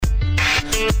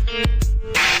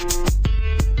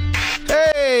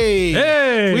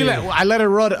I let it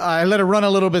run. I let it run a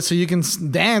little bit so you can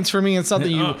dance for me and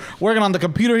something. You working on the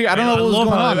computer here. I don't know what was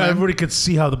going on. Everybody could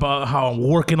see how I'm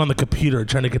working on the computer,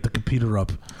 trying to get the computer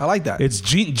up. I like that. It's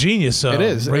genius. It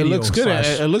is. It looks good.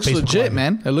 It looks Facebook legit, Live.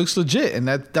 man. It looks legit, and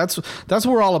that's what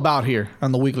we're all about here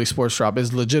on the Weekly Sports Drop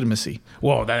is legitimacy.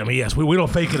 Well, yes, we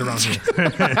don't fake it around here.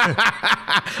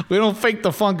 We don't fake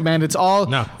the funk, man. It's all.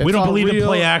 No, we don't believe in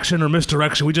play action or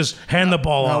misdirection. We just hand the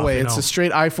ball off. No way. It's a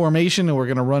straight I formation, and we're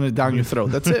gonna run it down your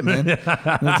throat. That's it, man.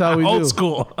 That's how we do. Old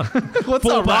school. What's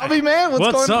up, Robbie, man?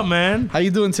 What's up, man? How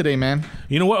you doing today, man?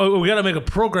 You know what? We got to make a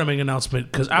programming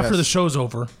announcement because after the show's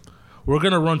over, we're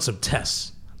gonna run some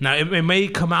tests. Now it may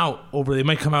come out on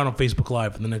Facebook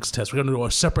Live in the next test. We're gonna do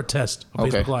a separate test on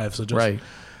Facebook Live. So just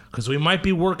because we might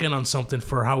be working on something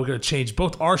for how we're gonna change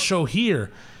both our show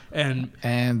here. And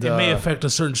it may affect a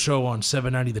certain show on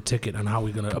 790 The Ticket on how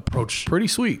we're going to approach pretty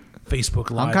sweet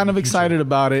Facebook Live. I'm kind of excited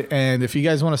about it, and if you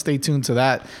guys want to stay tuned to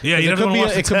that,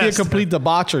 it could be a complete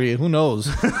debauchery. Who knows?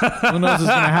 Who knows what's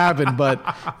going to happen? But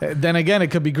then again, it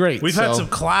could be great. We've had some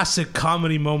classic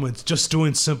comedy moments just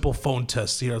doing simple phone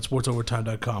tests here at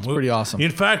SportsOvertime.com. Pretty awesome.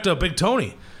 In fact, Big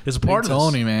Tony is a part of this. Big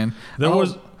Tony, man.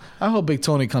 I hope Big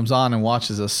Tony comes on and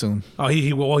watches us soon. Oh,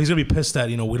 he's going to be pissed that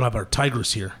we don't have our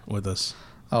Tigers here with us.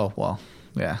 Oh, well,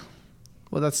 yeah.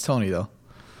 Well, that's Tony, though.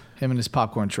 Him and his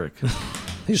popcorn trick.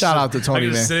 Shout out to Tony,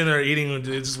 man. Just sitting there eating,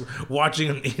 just watching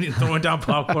and eating, throwing down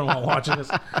popcorn while watching this,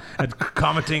 and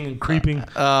commenting and creeping.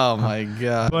 Oh, my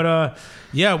God. But,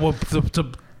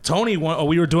 Tony,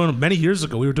 we were doing, many years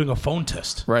ago, we were doing a phone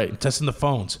test. Right. Testing the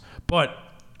phones. But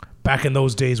back in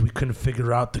those days, we couldn't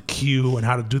figure out the cue and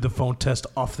how to do the phone test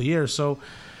off the air. So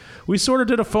we sort of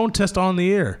did a phone test on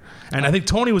the air. And I think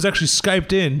Tony was actually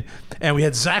Skyped in. And we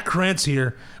had Zach Krantz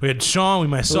here. We had Sean,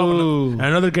 myself, and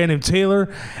another guy named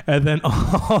Taylor. And then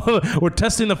we're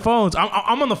testing the phones.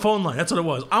 I'm on the phone line. That's what it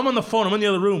was. I'm on the phone. I'm in the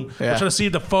other room. Yeah. We're trying to see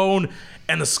if the phone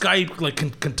and the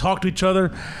Skype can talk to each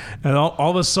other. And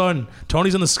all of a sudden,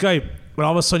 Tony's on the Skype. But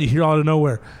all of a sudden, you hear out of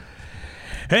nowhere,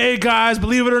 "Hey guys,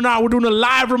 believe it or not, we're doing a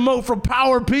live remote from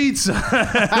Power Pizza." Like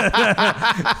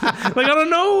out of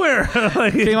nowhere.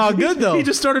 Came out good though. He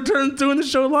just started doing the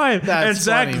show live. That's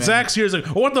funny, man. Zach's here. He's like,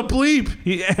 "What the bleep?"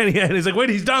 And he's like, "Wait,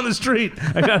 he's down the street."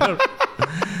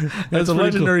 That's a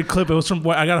legendary clip. It was from.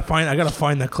 I gotta find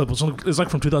that clip. It's like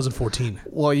from 2014.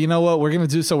 Well, you know what we're gonna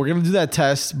do? So we're gonna do that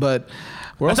test, but.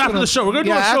 That's after the show. We're going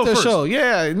to do a show first. Show.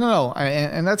 Yeah, no.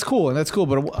 And that's cool.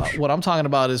 But what I'm talking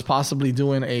about is possibly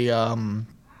doing a...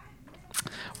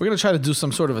 we're going to try to do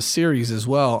some sort of a series as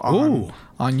well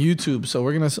on YouTube. So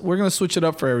we're gonna switch it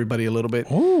up for everybody a little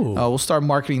bit. We'll start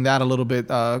marketing that a little bit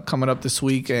coming up this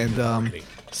week and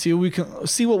see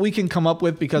what we can come up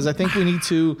with, because I think we need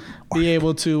to be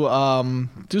able to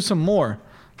do some more,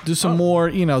 different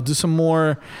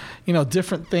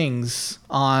things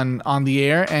on the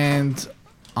air and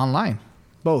online,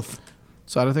 both.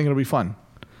 So I think it'll be fun.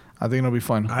 I think it will be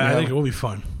fun.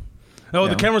 Oh,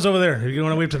 the camera's over there. You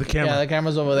want to wave to the camera? Yeah, the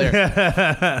camera's over there.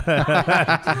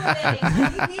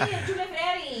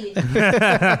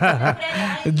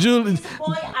 Julie.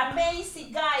 Boy,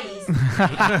 amazing guys.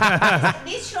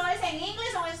 This show is in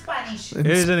English or in Spanish?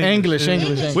 It's in English.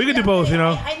 We could do both,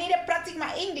 I need to practice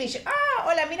my English.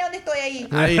 Hola, mira dónde estoy ahí.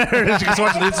 She can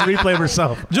watch this replay of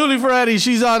herself. Julie Ferretti,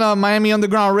 she's on Miami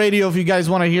Underground Radio if you guys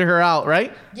want to hear her out,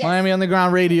 right? Yes. Miami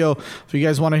Underground Radio. If you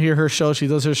guys want to hear her show, she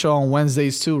does her show on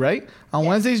Wednesdays too, right? On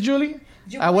Wednesdays, Julie?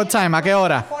 At what time? ¿A qué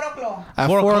hora? 4 o'clock. At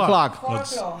 4 o'clock. 4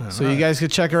 o'clock. So you guys can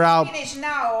check her out. Finish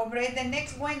now, but the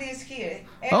next Wednesday is here.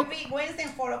 Every Wednesday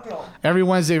at 4 o'clock. Every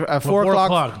Wednesday at 4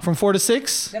 o'clock. From 4 to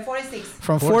 6? The 4 to 6.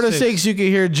 From 4 to 6, you can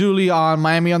hear Julie on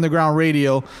Miami Underground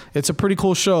Radio. It's a pretty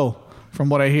cool show, from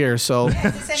what I hear. So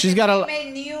she's got a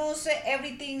news,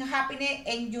 everything happening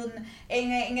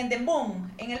in the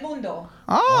moon, in el mundo.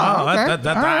 Oh, wow, okay.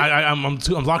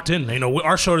 I'm locked in.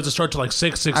 Our show doesn't start till like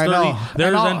 6:30.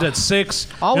 Theirs end at 6.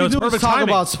 All we do is talk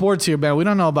about sports here, man. We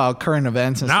don't know about current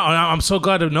events. Now I'm so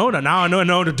glad to know that. Now I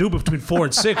know what to do between 4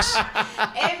 and 6.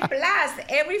 And plus,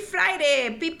 every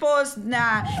Friday is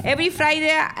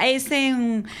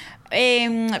in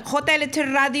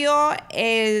JLT Radio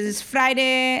is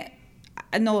Friday.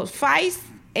 6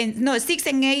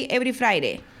 and 8 every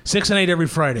Friday. 6 and 8 every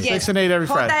Friday. Yes. 6 and 8 every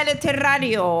Friday. JLT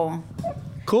Radio.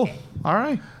 Cool. All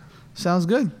right. Sounds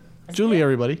good. Julie,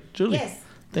 everybody. Julie. Yes.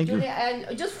 Thank you.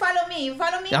 Just follow me. Of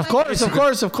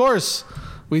course.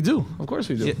 We do. Of course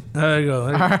we do. Yeah, there you go.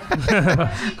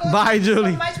 Bye,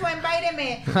 Julie. So much for inviting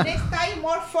me. Next time,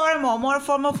 more formal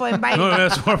for inviting me. No,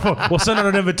 that's more formal. We'll send out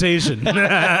an invitation.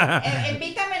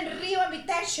 Invítame en Rio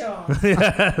invitation.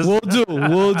 Yes. We'll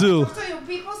do. So you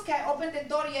people can open open the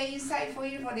door. You're inside for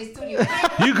you for the studio.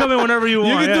 You come in whenever you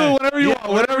want. You can do whatever you want.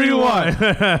 Whatever you want.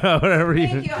 Whatever you.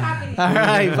 Thank you. Happy. All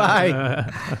right,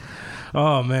 bye.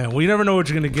 Oh man, well you never know what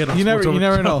you're gonna get. On You never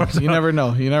know. Sports You never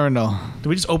know. You never know. Do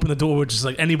we just open the door, which is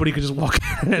like anybody could just walk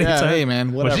in? Yeah, hey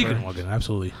man, Well, she whatever. can walk in,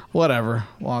 absolutely. Whatever.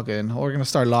 Walk in. We're gonna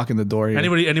start locking the door here.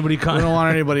 Anybody We come? don't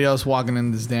want anybody else walking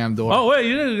in this damn door. Oh wait,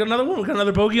 you got another one. We got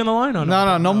another bogey on the line.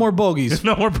 No more bogeys.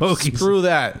 No more bogeys. Screw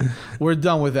that. We're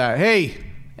done with that. Hey,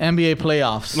 NBA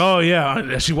playoffs. Oh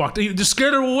yeah, she walked. You just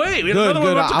scared her away. We had Good, another one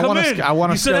good. about to I come wanna in. sc- I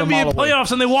wanna You said scare them all NBA away.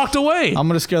 playoffs, and they walked away. I'm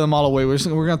gonna scare them all away. We're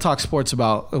gonna talk sports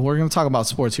about. We're gonna talk about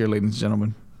sports here, ladies and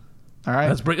gentlemen. All right.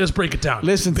 Let's break it down.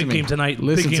 Listen to Big me. game tonight.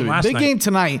 Listen Big to game me. last Big night. game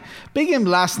tonight. Big game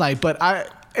last night. But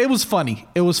it was funny.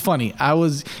 It was funny. I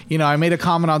was, I made a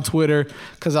comment on Twitter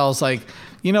because I was like,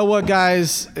 you know what,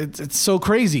 guys? It's so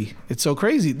crazy. It's so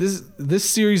crazy. This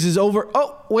series is over.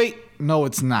 Oh wait, no,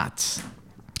 it's not.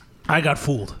 I got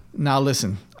fooled. Now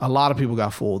listen, a lot of people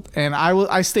got fooled, and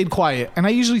I stayed quiet, and I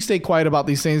usually stay quiet about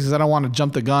these things because I don't want to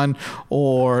jump the gun,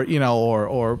 or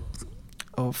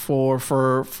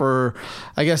for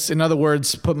I guess in other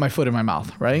words, put my foot in my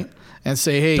mouth, right, and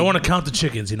say, hey, Don't want to count the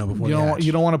chickens, before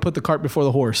you don't want to put the cart before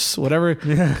the horse, whatever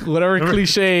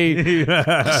cliche,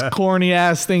 corny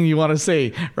ass thing you want to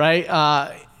say, right?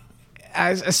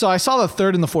 So I saw the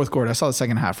third and the fourth quarter. I saw the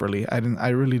second half really. I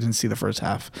really didn't see the first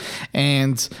half.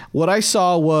 And what I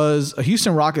saw was a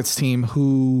Houston Rockets team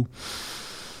who,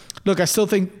 look, I still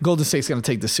think Golden State's going to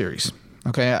take this series.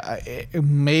 Okay, it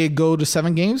may go to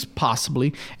 7 games,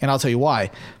 possibly, and I'll tell you why.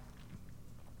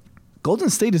 Golden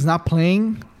State is not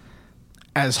playing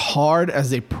as hard as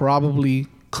they probably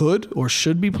could or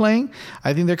should be playing.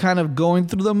 I think they're kind of going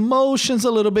through the motions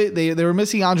a little bit. They were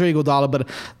missing Andre Iguodala, but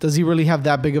does he really have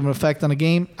that big of an effect on a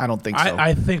game? I don't think so.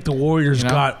 I think the Warriors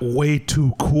got way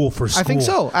too cool for school. I think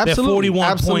so. Absolutely. That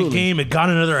 41-point Absolutely. game, it got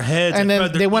into their heads. And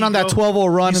then they went on that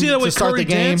 12-0 run You see that to way start Curry the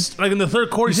game. danced? Like in the third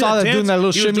quarter, You saw that doing that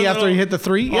little He was shimmy doing after he hit the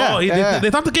three? Yeah. Yeah. They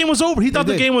thought the game was over. He thought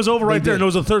the did. game was over They right there, did. and it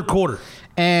was the third quarter.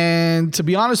 And to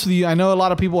be honest with you, I know a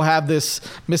lot of people have this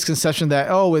misconception that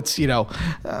it's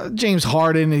James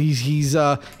Harden.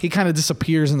 He kind of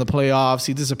disappears in the playoffs.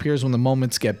 He disappears when the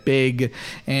moments get big.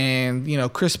 And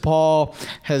Chris Paul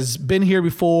has been here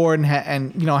before and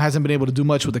hasn't been able to do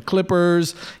much with the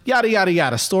Clippers. Yada yada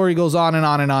yada. Story goes on and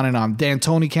on and on and on.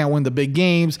 D'Antoni can't win the big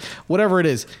games. Whatever it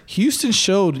is, Houston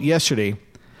showed yesterday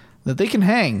that they can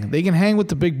hang. They can hang with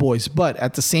the big boys, but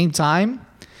at the same time,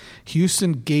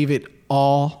 Houston gave it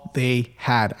all they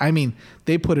had. I mean,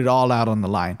 they put it all out on the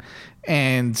line.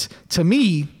 And to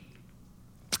me,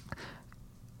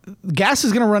 gas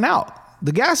is going to run out.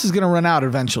 The gas is going to run out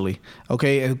eventually,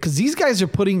 okay? Because these guys are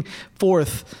putting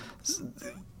forth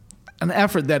an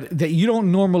effort that you don't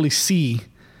normally see,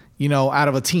 out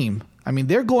of a team. I mean,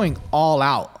 they're going all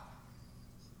out.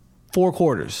 4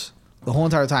 quarters. The whole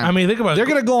entire time. I mean, think about it. They're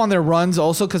going to go on their runs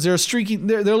also because they're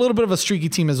they're a little bit of a streaky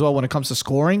team as well when it comes to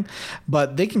scoring,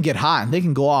 but they can get hot and they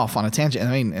can go off on a tangent.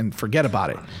 and forget about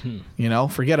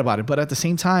it. Forget about it. But at the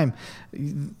same time,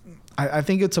 I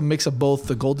think it's a mix of both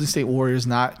the Golden State Warriors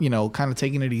not, kind of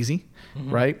taking it easy,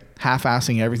 right?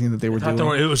 Half-assing everything that they were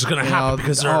doing. It was going to happen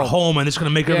because they're at home and it's going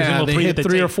to make every single they three hit that they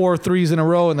 3 take. or 4 threes in a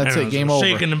row and that's it. Game over.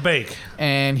 Shake and bake.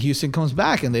 And Houston comes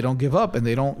back and they don't give up and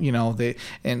they don't,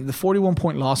 and the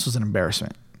 41-point loss was an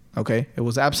embarrassment. Okay, it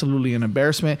was absolutely an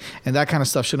embarrassment, and that kind of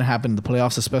stuff shouldn't happen in the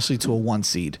playoffs, especially to a 1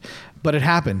 seed. But it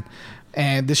happened,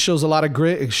 and this shows a lot of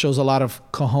grit. It shows a lot of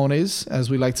cojones, as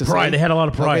we like to say. Pride. They had a lot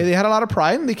of pride. Okay, they had a lot of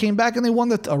pride, and they came back and they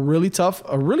won a really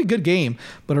good game,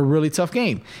 but a really tough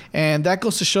game. And that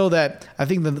goes to show that I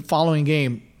think the following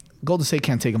game, Golden State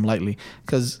can't take them lightly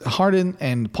because Harden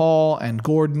and Paul and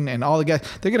Gordon and all the guys,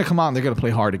 they're going to come out and they're going to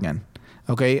play hard again.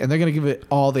 Okay, and they're going to give it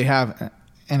all they have.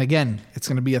 And again, it's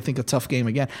going to be, I think, a tough game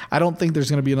again. I don't think there's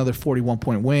going to be another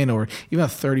 41-point win or even a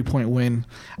 30-point win.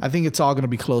 I think it's all going to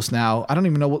be close now. I don't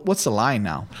even know what's the line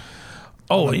now.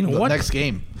 Oh, the what? Next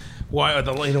game. Why?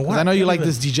 What? I know you like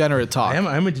this degenerate talk.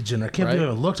 I'm a degenerate. I can't believe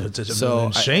I looked.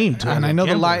 It's shame to and I know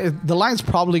the line's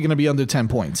probably going to be under 10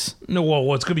 points. No,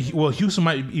 well, it's going to be. Well, Houston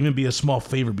might even be a small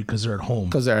favorite because they're at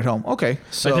home. Okay,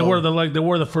 so they were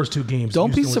the first 2 games.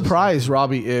 Don't be surprised,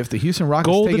 Robbie, if the Houston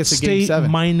Rockets take it to Game 7.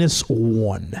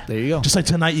 -1. There you go. Just like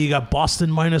tonight, you got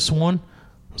Boston -1.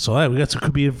 So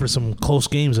could be in for some close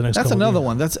games the next. That's couple another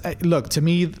games. one. Look, to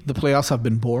me, the playoffs have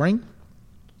been boring.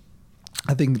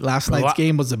 I think last night's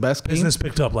game was the best game. Business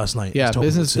picked up last night. Yeah,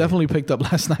 business definitely picked up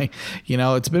last night.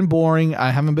 It's been boring. I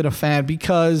haven't been a fan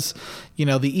because,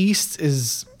 the East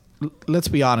is, let's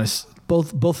be honest,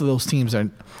 both of those teams are,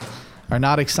 are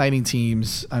not exciting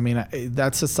teams. I mean,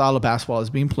 that's the style of basketball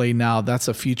that's being played now. That's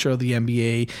the future of the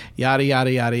NBA. Yada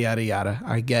yada yada yada yada.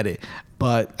 I get it,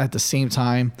 but at the same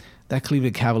time, that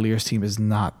Cleveland Cavaliers team is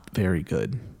not very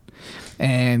good.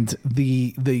 And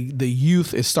the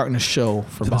youth is starting to show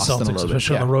for Boston Celtics, a little bit.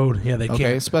 especially on the road. Yeah, they can't.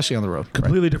 Okay, especially on the road.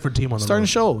 Completely different team on the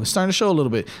road. It's starting to show a little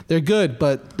bit. They're good,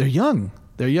 but they're young.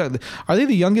 They're young. Are they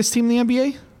the youngest team in the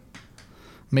NBA?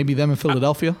 Maybe them in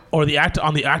Philadelphia. Or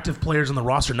on the active players on the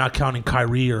roster, not counting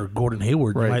Kyrie or Gordon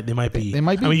Hayward. Right. They might be. They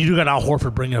might be. I mean, you do got Al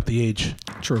Horford bringing up the age.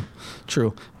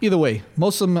 True. Either way,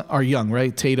 most of them are young,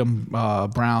 right? Tatum,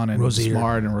 Brown, and Rozier.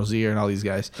 Smart, and Rozier, and all these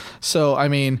guys. So, I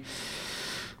mean,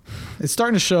 it's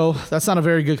starting to show. That's not a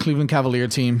very good Cleveland Cavalier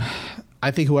team. I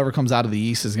think whoever comes out of the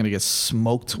East is going to get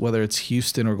smoked, whether it's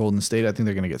Houston or Golden State. I think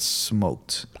they're going to get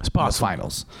smoked in the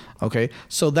finals. Okay,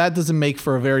 so that doesn't make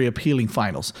for a very appealing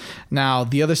finals. Now,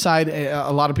 the other side,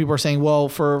 a lot of people are saying, well,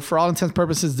 for all intents and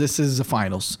purposes, this is the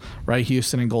finals, right?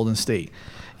 Houston and Golden State.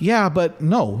 Yeah, but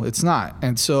no, it's not.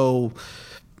 And so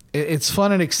it's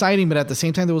fun and exciting, but at the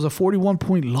same time, there was a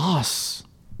 41-point loss.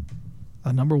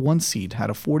 A number 1 seed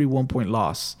had a 41-point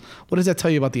loss. What does that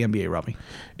tell you about the NBA, Robbie?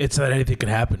 It's that anything could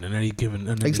happen in any given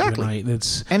night.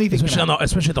 It's anything,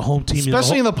 especially at the home team,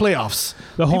 especially in the playoffs.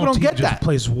 The home People don't team get just that.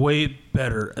 plays way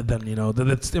better than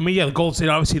the Golden State,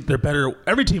 obviously they're better.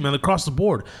 Every team across the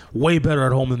board way better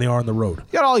at home than they are on the road.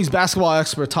 You got all these basketball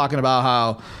experts talking about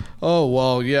how, oh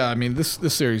well, yeah, I mean this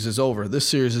series is over. This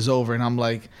series is over, and I'm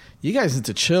like, you guys need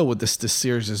to chill with this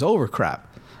series is over crap.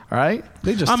 All right,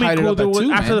 they just tied it up at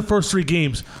 2. After the first 3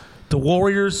 games, the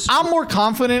Warriors. I'm more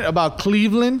confident about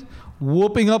Cleveland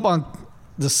whooping up on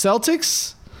the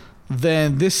Celtics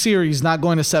than this series not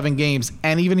going to 7 games,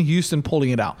 and even Houston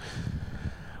pulling it out.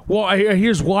 Well,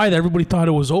 here's why that everybody thought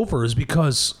it was over is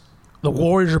because the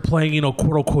Warriors are playing,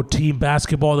 quote unquote team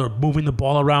basketball. They're moving the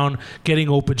ball around, getting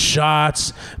open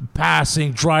shots,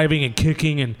 passing, driving, and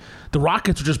kicking. And the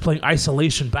Rockets are just playing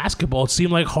isolation basketball. It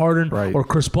seemed like Harden or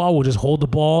Chris Paul would just hold the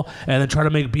ball and then try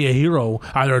to be a hero,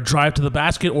 either a drive to the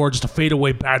basket or just a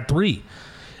fadeaway bad 3.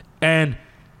 And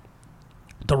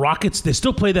the Rockets, they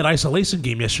still played that isolation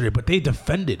game yesterday, but they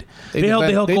defended. They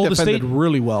held Golden State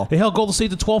really well. They held Golden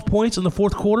State to 12 points in the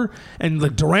fourth quarter, and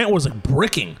Durant was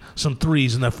bricking some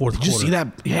threes in that fourth quarter. Did you see that?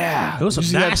 Yeah, it was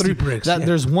some nasty bricks.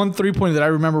 There's one 3-pointer that I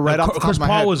remember right off the top of my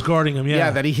head. Chris Paul was guarding him.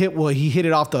 Yeah, that he hit. Well, he hit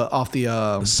it off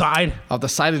the side. Off the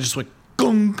side, it just went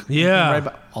gunk. Yeah, right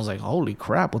back. I was like, holy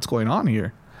crap, what's going on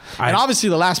here? And obviously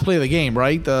the last play of the game,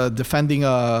 right? The defending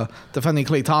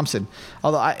Klay Thompson.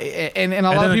 Although a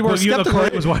lot of people are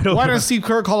skeptical. Why didn't Steve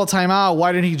Kerr call a timeout?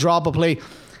 Why didn't he drop a play?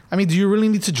 I mean, do you really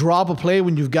need to drop a play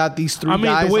when you've got these 3 guys on the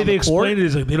court? The way they explained it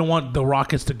is they don't want the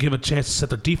Rockets to give a chance to set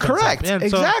their defense Correct. up.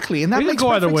 Exactly. And that makes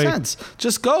perfect sense.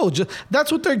 Just go.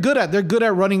 That's what they're good at. They're good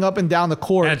at running up and down the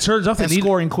court and it turns out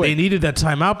scoring quick. They needed that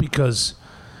timeout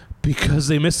because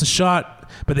they missed the shot,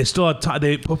 but they still had time.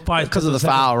 They put 5 because of the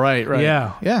foul. Right.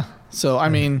 Yeah. So, I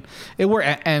mean, it worked.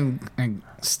 And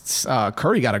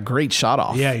Curry got a great shot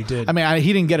off. Yeah, he did. I mean,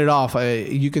 he didn't get it off.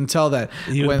 You can tell that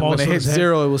when it hit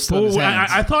 0, it was still in his hands.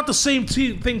 I thought the same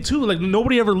thing, too. Like,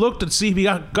 nobody ever looked to see if he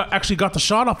actually got the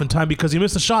shot off in time because he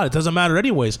missed the shot. It doesn't matter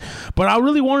anyways. But I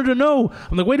really wanted to know.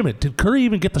 I'm like, wait a minute. Did Curry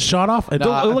even get the shot off? It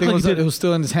was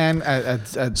still in his hand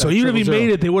at so even if he made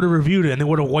it, they would have reviewed it and they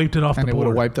would have wiped it off the board. And they would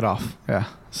have wiped it off. Yeah,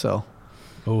 so...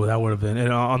 Oh, that would have been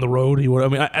on the road. He would. I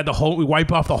mean, at the home, we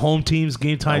wipe off the home team's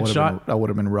game-tying shot. That would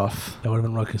have been rough. That would have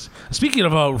been rough. Speaking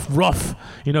of rough,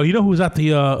 who was at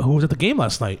the game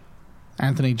last night?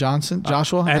 Anthony Joshua.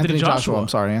 Anthony Joshua. I'm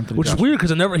sorry, Anthony. Which Joshua. is weird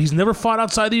because he's never fought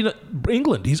outside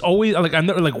England. He's always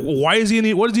why is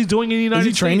he what is he doing in the United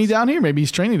States? Is he training down here? Maybe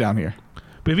he's training down here.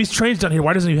 But if he's trained down here,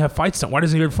 why doesn't he have fights down? Why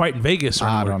doesn't he ever fight in Vegas?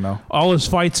 I don't know. All his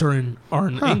fights are in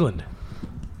England.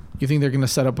 You think they're going to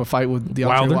set up a fight with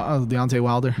Deontay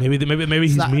Wilder? Maybe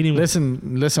he's meeting.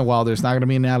 Listen, Wilder. It's not going to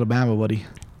be in Alabama, buddy.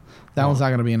 That one's not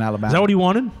going to be in Alabama. Is that what he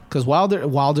wanted? Because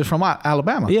Wilder's from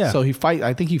Alabama. Yeah. So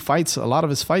I think he fights a lot of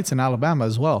his fights in Alabama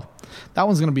as well. That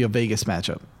one's going to be a Vegas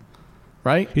matchup,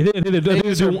 right?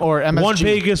 Vegas or MSG. One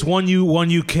Vegas,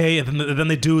 one UK, and then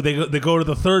they go to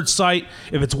the third site.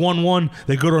 If it's 1-1,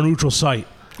 they go to a neutral site.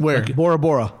 Where? Bora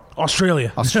Bora.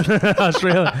 Australia.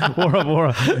 Bora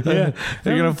Bora. Yeah.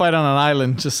 They're going to fight on an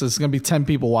island. It's going to be 10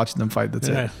 people watching them fight. That's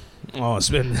it. Oh, it's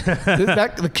been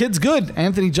The kid's good.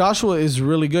 Anthony Joshua is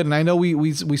really good, and I know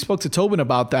we spoke to Tobin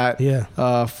about that. Yeah.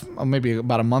 Maybe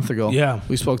about a month ago. Yeah.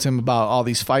 We spoke to him about all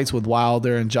these fights with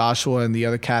Wilder and Joshua and the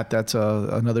other cat that's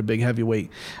another big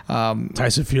heavyweight.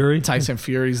 Tyson Fury. Tyson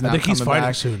Fury's not I think he's coming fighting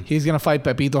back soon. He's gonna fight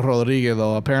Pepito Rodriguez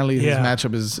though. Apparently his Yeah.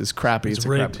 matchup is crappy. It's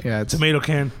rigged. Yeah, it's Tomato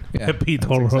can. yeah, Pepito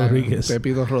that's exactly- Rodriguez.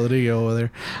 Pepito Rodriguez over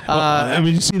there. I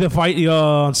mean, you see the fight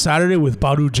on Saturday with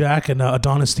Badu Jack and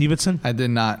Adonis Stevenson? I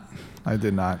did not.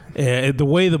 The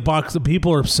way the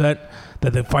people are upset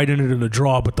that the fight ended in a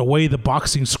draw, but the way the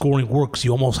boxing scoring works,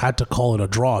 you almost had to call it a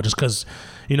draw just because,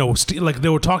 like they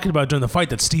were talking about during the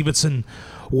fight that Stevenson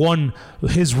won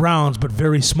his rounds, but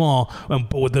very small.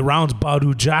 But with the rounds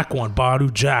Badu Jack won,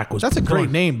 Badu Jack was. That's a great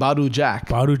name, Badu Jack.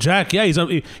 Badu Jack, yeah,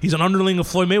 he's an underling of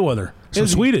Floyd Mayweather. He's from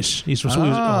Swedish. He's from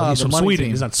Sweden. He's from Sweden.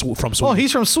 Team. He's not from Sweden. Oh,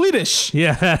 he's from Swedish.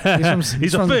 Yeah,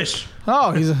 he's a fish.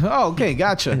 Oh, okay,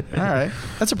 gotcha. All right,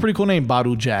 that's a pretty cool name,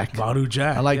 Badu Jack. Badu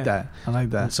Jack. I like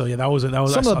that. So yeah, that was some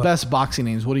of the best boxing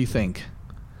names. What do you think?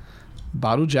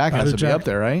 Badu Jack has to be up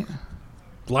there, right?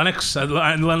 Lennox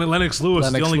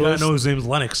Lewis. The only guy I know whose name is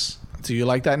Lennox. Do you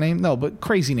like that name? No, but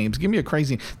crazy names. Give me a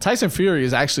crazy name. Tyson Fury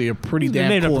is actually a pretty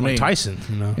damn cool name. Tyson,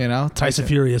 Tyson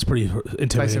Fury is pretty intimidating.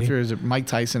 Tyson Fury is Mike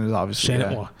Tyson is obviously.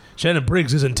 Shannon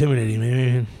Briggs is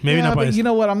intimidating. Maybe not. But you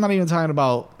know what? I'm not even talking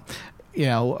about.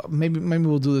 Maybe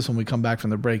we'll do this when we come back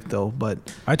from the break, though. But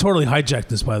I totally hijacked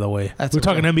this, by the way. That's We're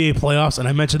talking NBA playoffs, and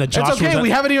I mentioned that Josh. That's okay. We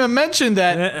haven't even mentioned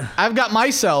that. I've got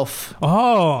myself.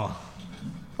 Oh,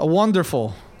 a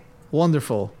wonderful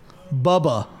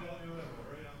Bubba.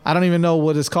 I don't even know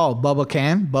what it's called. Bubba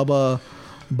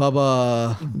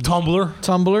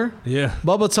Tumbler. Yeah.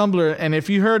 Bubba Tumbler. And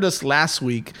if you heard us last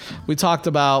week, we talked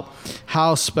about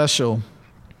how special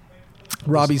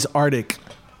Robbie's Arctic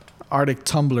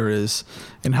tumbler is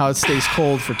and how it stays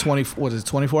cold for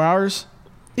 24 hours?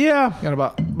 Yeah. You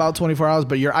got about 24 hours,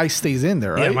 but your ice stays in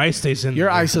there, right? Yeah, my ice stays in there. Your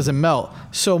ice doesn't melt.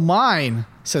 So mine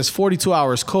says 42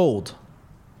 hours cold,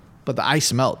 but the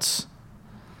ice melts.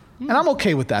 And I'm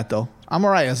okay with that, though. I'm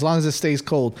all right as long as it stays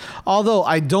cold. Although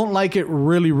I don't like it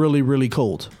really, really, really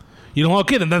cold. You don't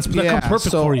like it, and that comes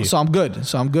perfect for you. So I'm good.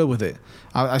 So I'm good with it.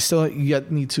 I still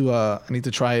need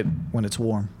to try it when it's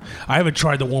warm. I haven't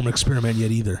tried the warm experiment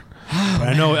yet either.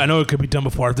 I know it could be done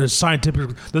before. There's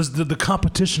the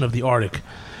competition of the Arctic,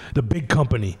 the big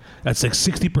company that's like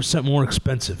 60% more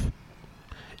expensive.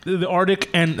 The Arctic,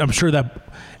 and I'm sure that,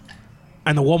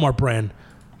 and the Walmart brand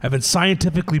have been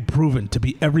scientifically proven to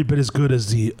be every bit as good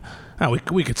as the.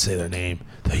 We could say their name,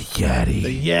 the Yeti.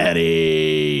 The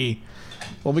Yeti.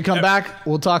 When we come back,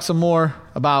 we'll talk some more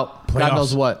about playoffs. God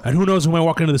knows what. And who knows who might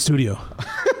walk into the studio.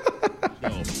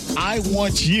 I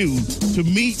want you to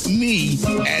meet me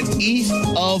at East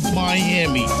of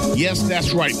Miami. Yes,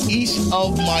 that's right, East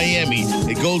of Miami.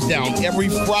 It goes down every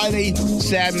Friday,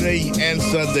 Saturday, and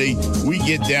Sunday. We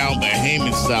get down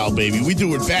Bahamian style, baby. We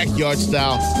do it backyard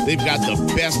style. They've got the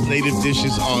best native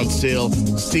dishes on sale.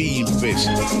 Steamed fish,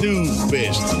 stewed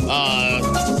fish,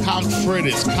 conch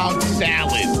fritters, conch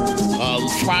salad,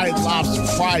 fried lobster,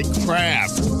 fried crab.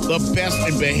 The best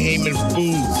in Bahamian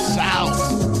food,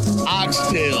 South.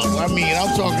 Oxtail. I'm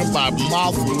talking about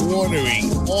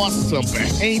mouth-watering, awesome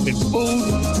Bahamian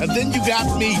food. And then you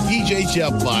got me, DJ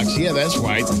Jeff Box. Yeah, that's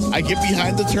right. I get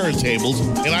behind the turntables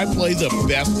and I play the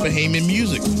best Bahamian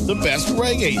music, the best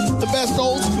reggae, the best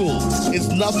old school. It's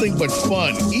nothing but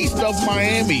fun. East of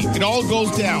Miami. It all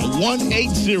goes down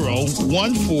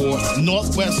 18014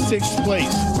 Northwest 6th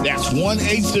Place. That's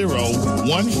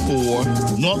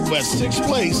 18014 Northwest 6th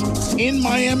Place in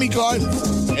Miami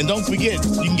Gardens. And don't forget,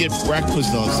 you can get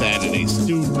breakfast on Saturdays,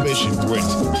 stewed fish and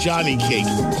grits, Johnny cake,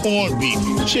 corned beef,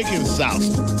 chicken sauce,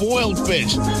 boiled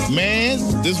fish. Man,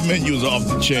 this menu is off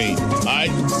the chain. All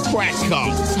right? Crack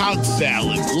conch, conch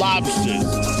salad, lobsters.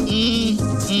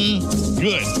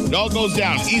 Good. It all goes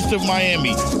down east of Miami,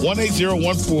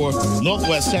 18014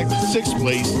 Northwest 6th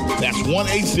Place. That's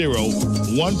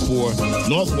 18014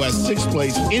 Northwest 6th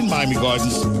Place in Miami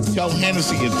Gardens. Tell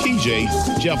Hennessy and TJ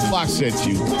Jeff Fox sent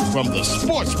you from the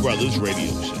Sports Brothers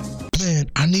Radio Show. Man,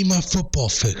 I need my football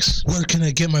fix. Where can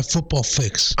I get my football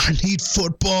fix? I need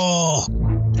football.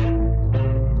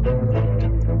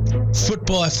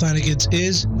 Football at Flanagan's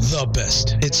is the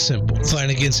best. It's simple.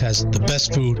 Flanagan's has the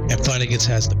best food, and Flanagan's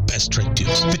has the best drink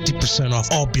deals. 50% off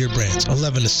all beer brands,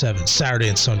 11 to 7, Saturday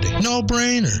and Sunday. No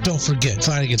brainer. Don't forget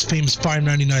Flanagan's famous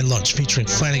 $5.99 lunch featuring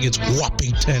Flanagan's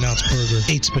whopping 10-ounce burger,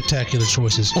 8 spectacular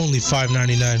choices, only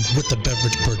 $5.99 with the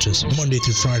beverage purchase, Monday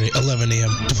through Friday, 11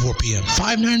 a.m. to 4 p.m.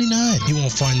 $5.99. You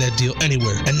won't find that deal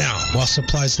anywhere. And now, while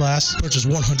supplies last, purchase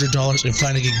 $100 in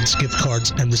Flanagan's gift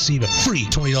cards and receive a free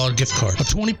 $20 gift card. A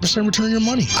 20% and return your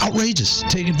money. Outrageous.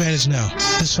 Take advantage now.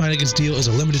 This Flanagan's deal is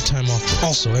a limited time offer.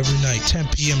 Also, every night, 10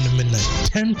 p.m. to midnight,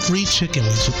 10 free chicken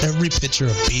wings with every pitcher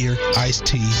of beer, iced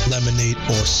tea, lemonade,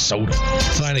 or soda.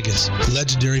 Flanagan's,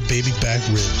 legendary baby back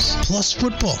ribs. Plus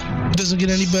football. It doesn't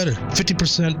get any better.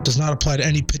 50% does not apply to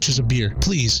any pitchers of beer.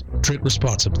 Please, drink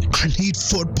responsibly. I need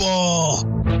football.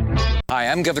 Hi,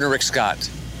 I'm Governor Rick Scott.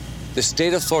 The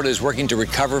state of Florida is working to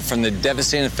recover from the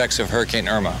devastating effects of Hurricane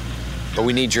Irma, but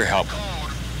we need your help.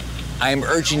 I am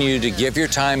urging you to give your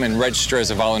time and register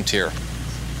as a volunteer.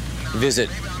 Visit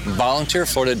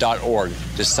volunteerflorida.org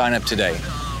to sign up today.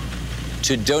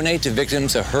 To donate to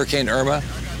victims of Hurricane Irma,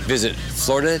 visit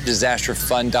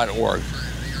floridadisasterfund.org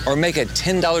or make a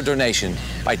 $10 donation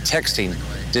by texting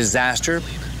disaster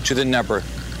to the number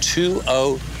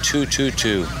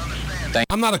 20222.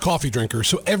 I'm not a coffee drinker,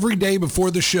 so every day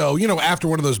before the show, after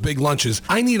one of those big lunches,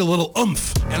 I need a little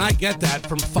oomph. And I get that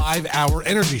from 5-Hour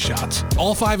Energy Shots.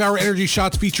 All 5-Hour Energy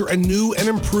Shots feature a new and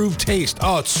improved taste.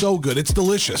 Oh, it's so good. It's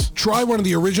delicious. Try one of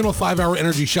the original 5-Hour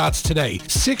Energy Shots today.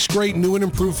 6 great new and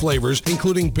improved flavors,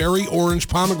 including berry, orange,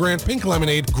 pomegranate, pink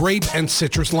lemonade, grape, and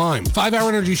citrus lime. 5-Hour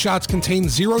Energy Shots contain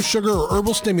 0 sugar or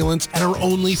herbal stimulants and are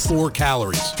only 4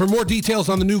 calories. For more details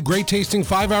on the new great-tasting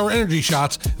 5-Hour Energy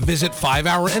Shots, visit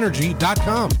 5hourenergy.com.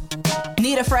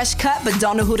 Need a fresh cut but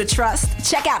don't know who to trust?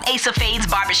 Check out Ace of Fades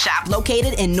Barbershop,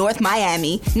 located in North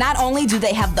Miami. Not only do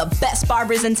they have the best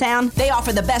barbers in town, they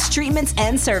offer the best treatments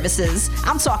and services.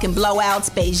 I'm talking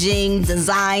blowouts, Beijing,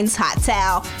 designs, hot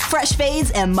towel, fresh fades,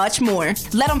 and much more.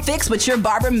 Let them fix what your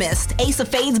barber missed. Ace of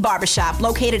Fades Barbershop,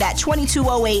 located at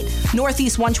 2208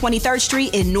 Northeast 123rd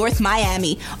Street in North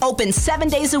Miami. Open 7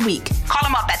 days a week. Call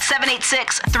them up at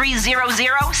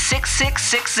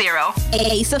 786-300-6660.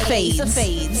 Ace of Fades.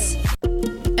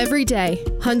 Every day,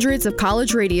 hundreds of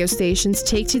college radio stations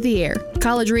take to the air.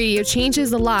 College radio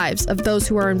changes the lives of those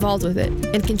who are involved with it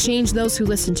and can change those who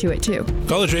listen to it too.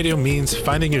 College radio means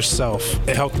finding yourself.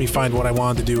 It helped me find what I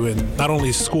wanted to do in not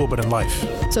only school but in life.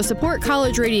 So support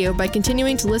college radio by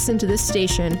continuing to listen to this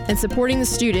station and supporting the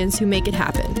students who make it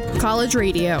happen. College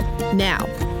radio, now,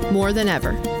 more than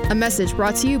ever. A message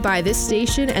brought to you by this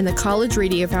station and the College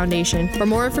Radio Foundation. For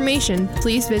more information,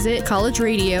 please visit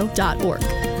collegeradio.org.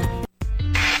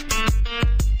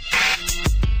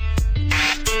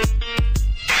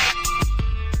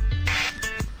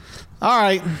 All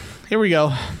right, here we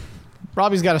go.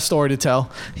 Robbie's got a story to tell.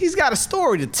 He's got a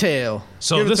story to tell.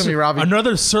 So Give it this to me, is Robbie.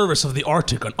 another service of the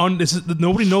Arctic.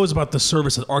 Nobody knows about the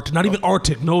service of the Arctic. Not even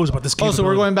Arctic knows about this capability. Oh, so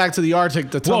we're going back to the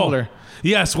Arctic, the tumbler. Whoa.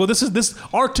 Yes, well, this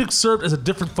Arctic served as a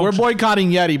different function. We're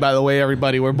boycotting Yeti, by the way,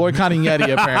 everybody. We're boycotting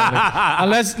Yeti, apparently.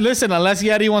 unless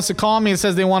Yeti wants to call me and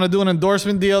says they want to do an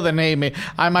endorsement deal, then hey,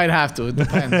 I might have to. It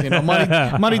depends.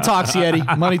 Money talks,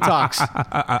 Yeti. Money talks.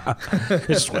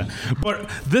 But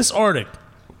this Arctic,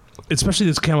 especially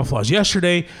this camouflage.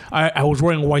 Yesterday, I was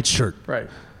wearing a white shirt. Right.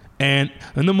 And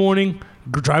in the morning,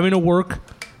 driving to work,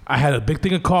 I had a big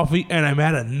thing of coffee, and I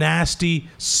had a nasty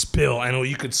spill. And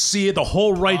you could see it. The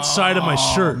whole right side of my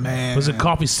shirt was in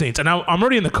coffee stains. And I'm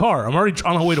already in the car. I'm already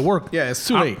on the way to work. Yeah, it's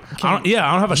too late. I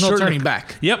don't have a shirt. No turning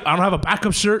back. Yep, I don't have a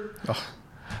backup shirt. Oh.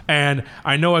 And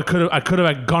I know I could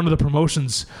have gone to the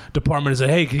promotions department and said,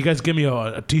 hey, can you guys give me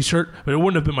a T-shirt? But it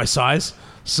wouldn't have been my size.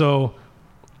 So.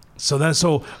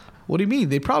 What do you mean?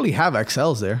 They probably have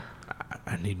XLs there.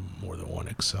 I need more than one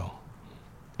XL.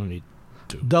 I need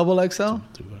two. Double XL?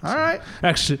 Two XL. All right.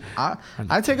 Actually, I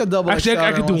take a double XL. Actually,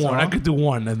 I could do one. I could do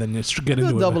one and then just get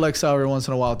into it. Double XL every once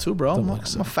in a while too, bro. I'm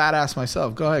a fat ass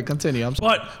myself. Go ahead, continue.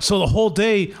 So the whole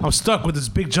day I'm stuck with this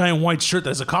big giant white shirt that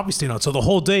has a coffee stain on it. So the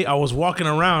whole day I was walking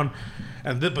around,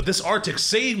 but this Arctic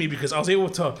saved me because I was able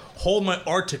to hold my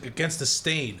Arctic against the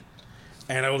stain,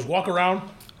 and I was walking around.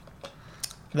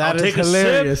 That is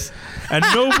hilarious. And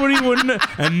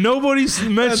nobody's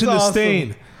mentioned the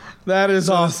stain. That is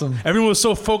awesome. Everyone was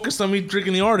so focused on me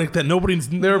drinking the Arctic that nobody's.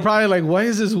 They were probably like, "Why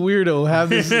is this weirdo have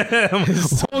this?"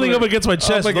 holding up against my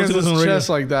chest, up against his chest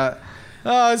like that.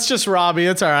 Oh, it's just Robbie.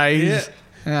 It's all right.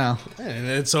 Yeah.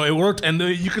 And so it worked, and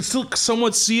you could still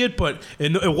somewhat see it, but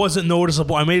it wasn't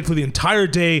noticeable. I made it through the entire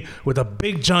day with a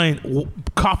big giant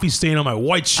coffee stain on my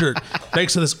white shirt.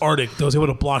 Thanks to this Arctic, I was able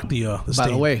to block the stain. By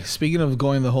the way, speaking of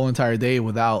going the whole entire day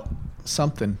without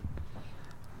something,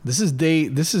 this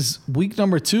is week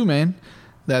number 2, man.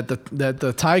 That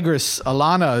the tigress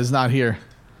Alana is not here.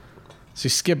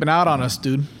 She's skipping out on us,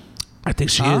 dude. I think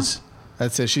she is.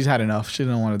 That's it. She's had enough. She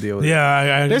didn't want to deal with it.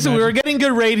 Yeah, listen, we were getting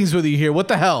good ratings with you here. What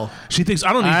the hell? She thinks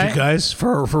I don't need you guys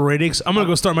for ratings. I'm gonna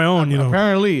go start my own.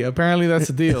 Apparently that's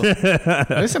the deal.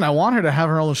 Listen, I want her to have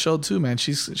her own show too, man.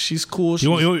 She's cool.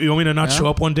 You want me to not show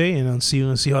up one day and see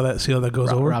how that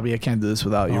goes over? Robbie, I can't do this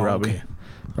without you, Robbie. Okay.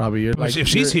 Robbie, you're like if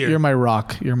she's here, you're my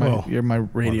rock. You're my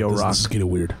radio rock. This is getting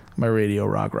weird. My radio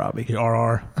rock, Robbie. Your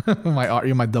RR.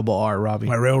 You're my double R, Robbie.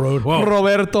 My railroad. Whoa.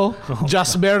 Roberto.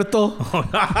 Jasberto.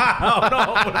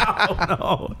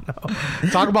 No.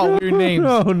 Talk about weird names.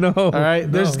 No. All right.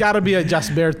 There's got to be a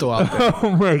Jasberto out there.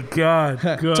 Oh my God.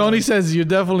 Tony says you're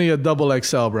definitely a double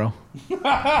XL, bro.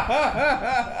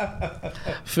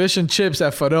 Fish and chips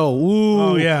at Fado. Ooh.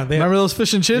 Oh yeah. Remember those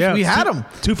fish and chips? Yeah, we had them.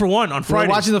 2 for $1 on Friday. We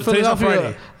were watching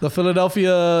the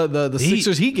Philadelphia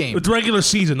Sixers Heat game. It's regular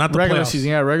season, not the regular playoffs. season.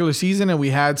 Yeah, regular season, and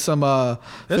we had some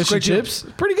fish and chips.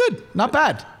 Pretty good. Not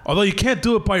bad. Although you can't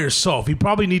do it by yourself. You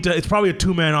probably need to. It's probably a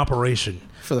 2-man operation.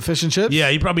 For the fish and chips? Yeah,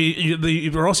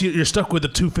 or else you're stuck with the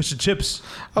 2 fish and chips.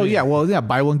 Oh, yeah. Well, yeah.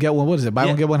 Buy one, get one. What is it? Buy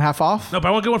one, get one half off? No,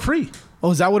 buy one, get one free.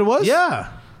 Oh, is that what it was?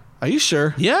 Yeah. Are you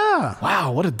sure? Yeah.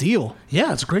 Wow, what a deal.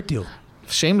 Yeah, it's a great deal.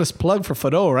 Shameless plug for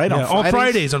Fado, right? Yeah, on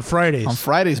Fridays. On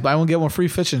Fridays, buy one, get one free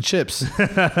fish and chips.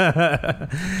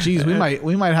 Jeez,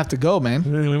 we might have to go, man.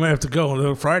 We might have to go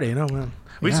on Friday, man.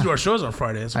 We used to do our shows on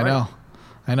Fridays. Right?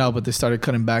 I know, but they started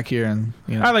cutting back here, and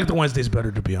I like the Wednesdays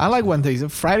better, to be honest. I like Wednesdays.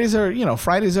 Fridays are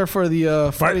for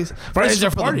the Fridays are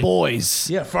for the boys.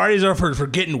 Yeah, Fridays are for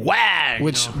getting wagged.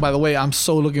 Which, by the way, I'm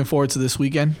so looking forward to this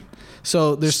weekend.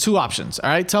 So there's 2 options. All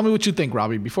right, tell me what you think,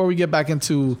 Robbie. Before we get back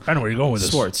into I know where you're going with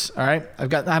sports. All right, I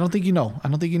don't think you know.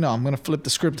 I'm gonna flip the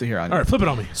script here on you. All right, flip it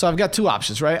on me. So I've got 2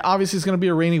 options, right? Obviously, it's gonna be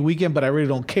a rainy weekend, but I really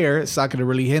don't care. It's not gonna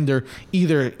really hinder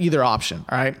either option.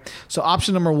 All right. So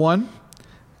option number 1.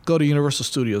 Go to Universal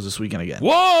Studios this weekend again.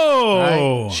 Whoa!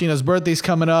 Right? Sheena's birthday's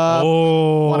coming up.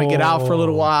 Want to get out for a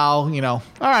little while, All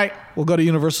right, we'll go to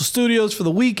Universal Studios for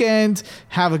the weekend.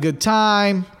 Have a good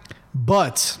time.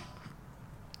 But,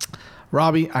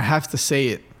 Robbie, I have to say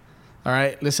it. All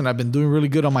right, listen, I've been doing really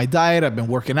good on my diet. I've been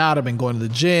working out. I've been going to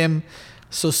the gym.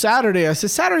 So Saturday, I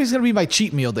said Saturday's going to be my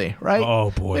cheat meal day, right?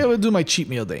 Oh, boy. Yeah, we'll do my cheat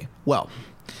meal day. Well,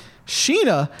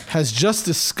 Sheena has just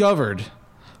discovered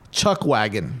Chuck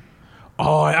Wagon.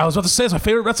 Oh, I was about to say that's my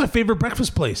favorite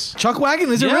breakfast place. Chuck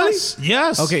Wagon, is it really?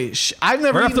 Yes. Okay, I've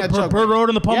never eaten at Chuck Bird Road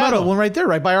in the Palmetto. Yeah, the one right there,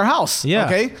 right by our house. Yeah.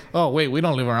 Okay. Oh wait, we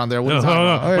don't live around there. What are you No,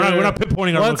 talking about? We're not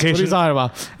pinpointing our location. What are you talking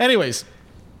about? Anyways,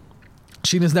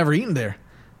 Sheena's never eaten there,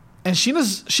 and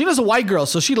Sheena's a white girl,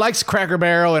 so she likes Cracker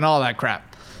Barrel and all that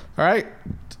crap. All right.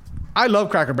 I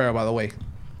love Cracker Barrel, by the way.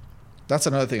 That's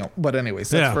another thing. But anyways,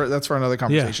 that's for another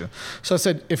conversation. Yeah. So I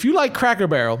said, if you like Cracker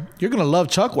Barrel, you're gonna love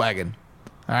Chuck Wagon.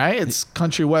 All right, it's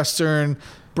country western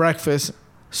breakfast.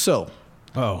 So,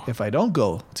 if I don't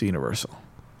go to Universal,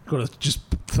 just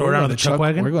throw it out of the Chuck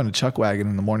Wagon. We're going to Chuck Wagon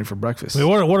in the morning for breakfast. Wait,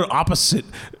 what are opposite?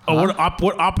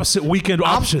 What opposite weekend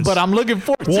options? But I'm looking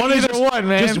forward to either one,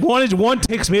 man. Just one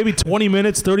takes maybe 20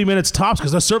 minutes, 30 minutes tops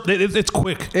because it's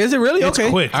quick. Is it really? It's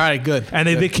quick. All right, good. And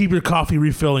they keep your coffee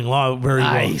refilling very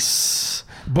well. Nice.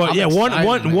 But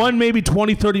one maybe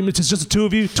 20, 30 minutes. It's just the 2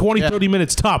 of you, 20, 30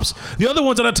 minutes tops. The other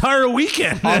one's an entire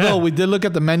weekend. Although we did look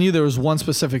at the menu, there was one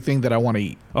specific thing that I want to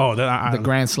eat. Oh, the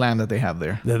Grand Slam that they have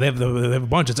there. They have a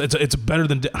bunch. It's better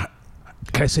than...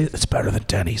 Can I say it's better than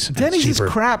Denny's? Denny's is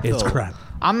crap, though. It's crap.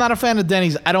 I'm not a fan of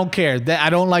Denny's. I don't care.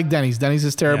 I don't like Denny's. Denny's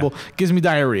is terrible. Yeah. Gives me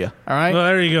diarrhea. All right? Well,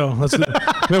 there you go.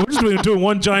 We're just doing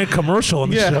one giant commercial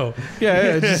on the show.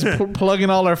 Yeah, just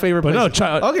plugging all our favorite places.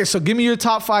 Okay, so give me your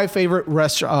top 5 favorite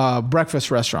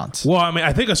breakfast restaurants. Well, I mean,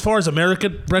 I think as far as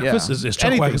American breakfast is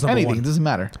Chuck Wagon's number 1. It doesn't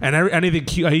matter. And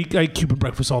anything, I eat Cuban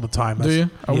breakfast all the time. Do you?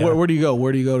 Yeah. Where do you go?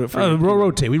 Where do you go to?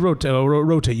 Rotate. We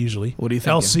rotate usually. What do you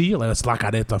think? LC. That's La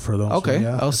Careta for those. Okay,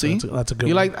 so, LC. That's a good one.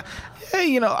 You like...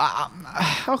 Hey,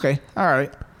 okay, all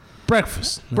right.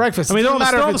 Breakfast. I mean, they're all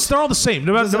the same.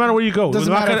 No matter where you go.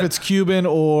 Doesn't matter if it's Cuban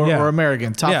or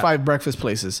American. Top 5 breakfast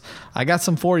places. I got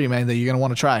some for you, man, that you're gonna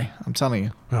want to try. I'm telling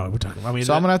you. No, we're talking. I'm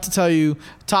gonna have to tell you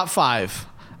top 5.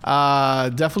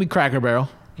 Definitely Cracker Barrel.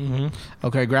 Mm-hmm.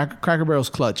 Okay, Cracker Barrel's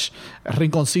clutch.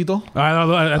 Rinconcito.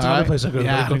 That's another place I go to.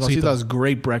 Yeah, Rinconcito is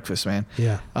great breakfast, man.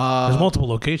 Yeah. There's multiple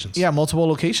locations. Yeah, multiple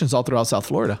locations all throughout South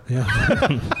Florida.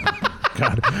 Yeah.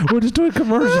 God, we're just doing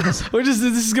commercials. This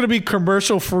is gonna be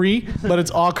commercial free, but it's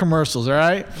all commercials. All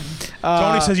right.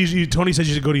 Tony says you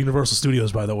should go to Universal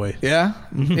Studios. By the way. Yeah.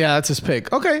 Mm-hmm. Yeah, that's his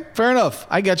pick. Okay, fair enough.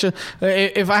 I get you.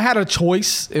 If I had a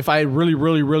choice, if I really,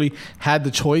 really, really had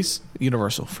the choice,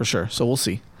 Universal for sure. So we'll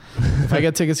see. If I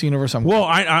get tickets to Universal,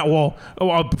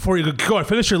 before you go ahead,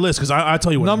 finish your list because I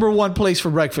tell you what. Number 1 place for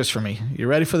breakfast for me. You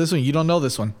ready for this one? You don't know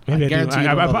this one. Maybe I guarantee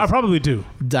I probably do.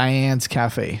 Diane's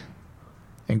Cafe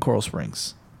in Coral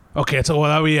Springs. Okay, so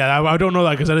I don't know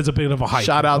that because that is a bit of a hike.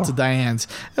 Shout out to Diane's.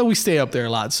 And we stay up there a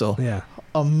lot, so yeah.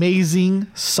 Amazing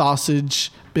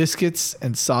sausage biscuits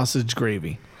and sausage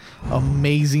gravy.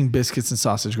 Amazing biscuits and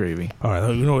sausage gravy. All right,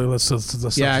 you know,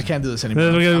 let's Yeah, I can't do this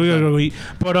anymore. We gotta go eat.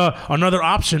 But another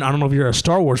option. I don't know if you're a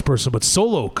Star Wars person, but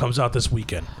Solo comes out this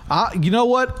weekend. You know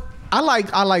what? I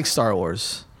like Star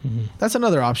Wars. That's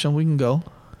another option. We can go.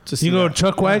 You go to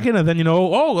Chuck Wagon, and then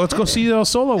let's go see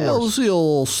Solo Wars. Let's see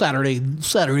old Saturday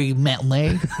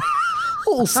matinee.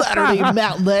 Old Saturday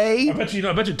matinee. I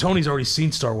bet you Tony's already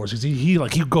seen Star Wars because he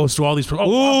goes through all these.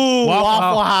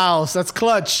 Waffle House. That's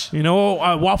clutch.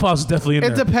 Waffle House is definitely in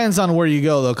there. It depends on where you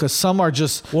go though, because some are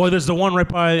just. Well, there's the one right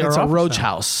by. It's a roach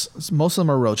house. Most of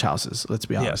them are roach houses. Let's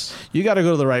be honest. Yes. You got to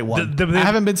go to the right one. I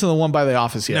haven't been to the one by the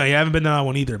office yet. No, you haven't been to that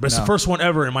one either. But it's the first one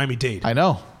ever in Miami-Dade. I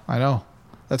know.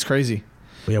 That's crazy.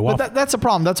 Yeah, but that's a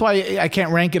problem. That's why I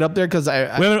can't rank it up there because we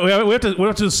have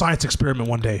to do a science experiment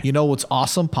one day. You know what's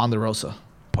awesome? Ponderosa.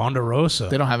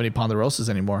 They don't have any Ponderosas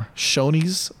anymore.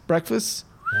 Shoney's breakfast.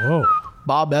 Whoa.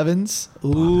 Bob Evans.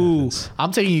 Ooh.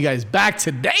 I'm taking you guys back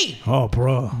today. Oh,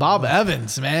 bro. Bob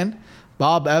Evans, man.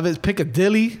 Bob Evans.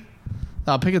 Piccadilly.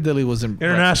 No, Piccadilly was in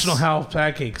International House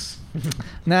Pancakes.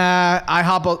 Nah,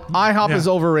 IHOP is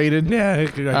overrated. Yeah.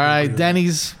 All right,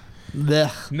 Denny's.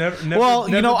 Never, well,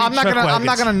 I'm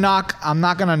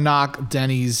not gonna knock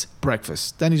Denny's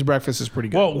breakfast. Denny's breakfast is pretty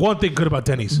good. Well, one thing good about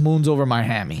Denny's. Moon's over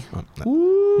Miami.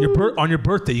 On your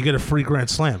birthday, you get a free Grand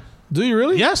Slam. Do you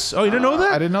really? Yes. Oh, you didn't know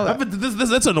that? I didn't know that.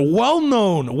 That's a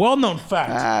well-known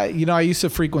fact. I used to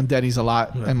frequent Denny's a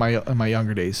lot in my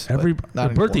younger days. Every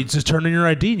birthday, just turn in your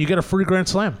ID and you get a free Grand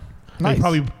Slam. Nice. You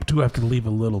probably do have to leave a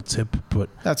little tip, but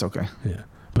that's okay. Yeah.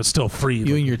 But still free.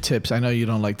 You and your tips. I know you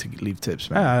don't like to leave tips,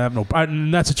 man. I have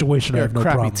in that situation, You're I have no a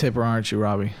crappy problem. tipper, aren't you,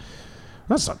 Robbie?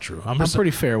 That's not true. I'm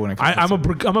pretty fair when it comes to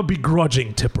tipping. I'm a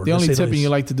begrudging tipper. The only tipping you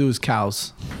like to do is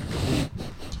cows.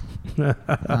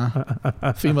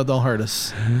 FEMA, don't hurt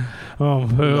us. Oh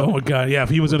my God. Yeah, if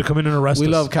he was going to come in and arrest us.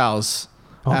 We love cows.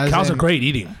 Cows are great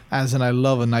eating. As in, I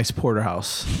love a nice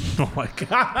porterhouse. Oh my God.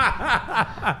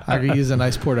 I could use a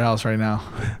nice porterhouse right now.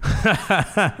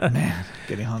 Man,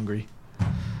 getting hungry.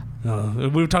 We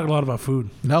were talking a lot about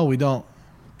food. No, we don't.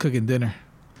 Cooking dinner.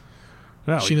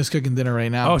 No, Sheena's cooking dinner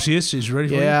right now. Oh, she is? She's ready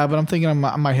for you? Yeah, but I'm thinking I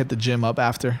might hit the gym up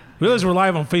after. Realize we're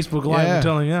live on Facebook Live. Yeah. I'm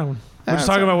telling you. We're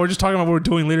just talking about what we're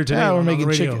doing later today. Yeah, we're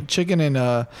making chicken and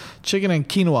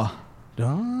quinoa.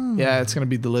 Oh. Yeah, it's gonna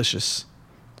be delicious.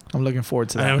 I'm looking forward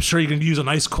to that. And I'm sure you can use a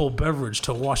nice cold beverage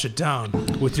to wash it down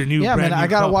with your new. Yeah, man, I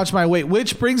gotta cup. watch my weight.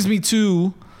 Which brings me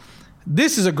to,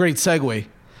 this is a great segue.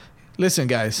 Listen,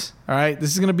 guys. All right,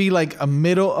 this is gonna be like a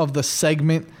middle of the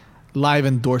segment live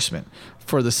endorsement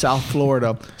for the South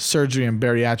Florida Surgery and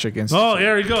Bariatric Institute. Oh,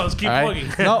 there he goes. Keep plugging.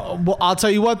 No, well, I'll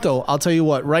tell you what though.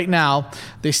 Right now,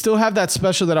 they still have that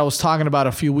special that I was talking about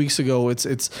a few weeks ago.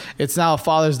 It's now a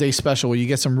Father's Day special where you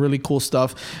get some really cool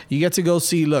stuff. You get to go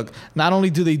see. Look, not only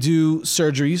do they do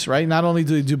surgeries, right? Not only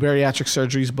do they do bariatric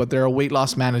surgeries, but they're a weight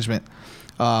loss management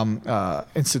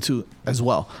institute as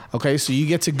well. Okay, so you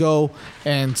get to go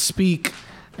and speak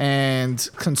and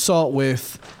consult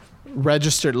with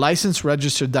licensed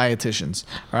registered dietitians,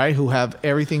 all right, who have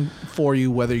everything for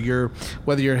you, whether you're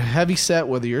heavy set,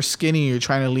 whether you're skinny, you're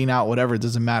trying to lean out, whatever, it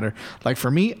doesn't matter. Like for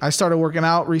me, I started working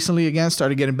out recently again,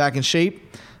 started getting back in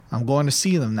shape. I'm going to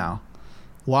see them now.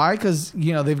 Why? Because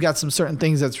they've got some certain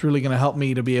things that's really going to help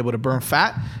me to be able to burn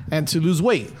fat and to lose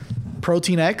weight.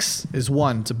 Protein X is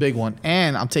one. It's a big one.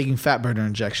 And I'm taking fat burner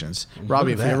injections.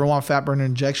 Robbie, if you ever want fat burner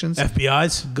injections,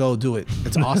 FBIs, go do it.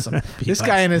 It's awesome. This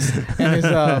guy and his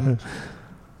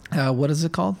what is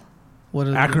it called? What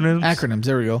are acronyms? Acronyms.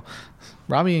 There we go.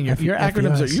 Robbie, and your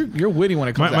acronyms you're witty when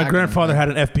it comes to my acronyms. grandfather had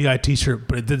an FBI T-shirt,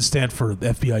 but it didn't stand for the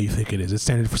FBI you think it is. It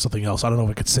standed for something else. I don't know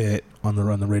if I could say it on the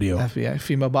radio. FBI,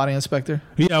 female body inspector.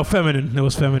 Yeah, feminine. It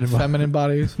was feminine. Feminine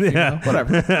bodies. Yeah,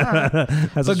 whatever.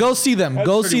 Right. So go see them.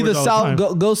 Go see the South.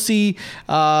 Go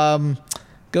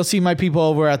see my people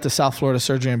over at the South Florida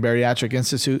Surgery and Bariatric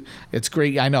Institute. It's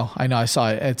great. I know. I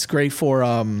saw it. It's great for.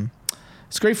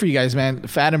 It's great for you guys, man.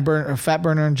 Fat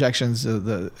burner injections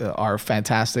are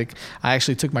fantastic. I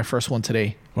actually took my first one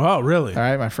today. Wow, really? All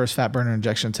right, my first fat burner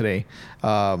injection today,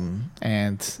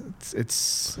 and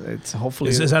it's hopefully.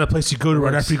 Is that a place you go to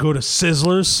right after you go to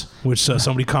Sizzlers, which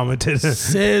somebody commented?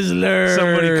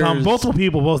 Sizzlers. Multiple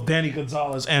people, both Danny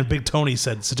Gonzalez and Big Tony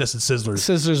suggested Sizzlers.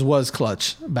 Sizzlers was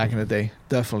clutch back in the day,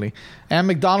 definitely. And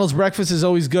McDonald's breakfast is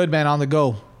always good, man. On the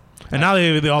go. And now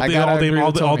they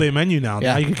all day menu now.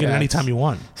 Yeah, Now you can get it anytime you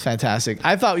want. It's fantastic.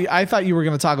 I thought you were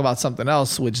going to talk about something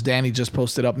else, which Danny just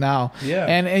posted up now. Yeah.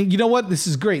 And you know what? This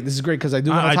is great. This is great because I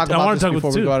do want to talk about this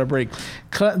before we go out of break.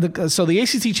 So the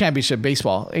ACC Championship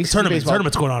baseball,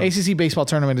 tournament's going on. ACC baseball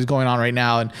tournament is going on right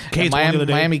now, and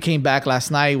Miami came back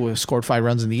last night. We scored 5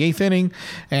 runs in the 8th inning,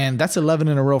 and that's 11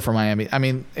 in a row for Miami. I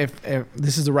mean, if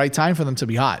this is the right time for them to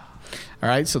be hot, all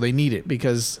right. So they need it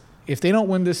because if they don't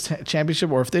win this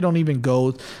championship, or if they don't even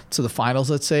go to the finals,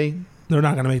 let's say, they're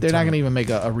not going to make. They're not going to even make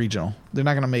a regional. They're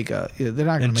not going to make a. They're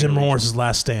not going to. And Jim Morris's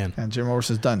last stand. And Jim Morris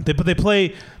is done. But they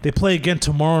play again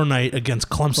tomorrow night against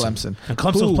Clemson. And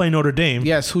Clemson's playing Notre Dame.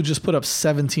 Yes, who just put up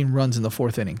 17 runs in the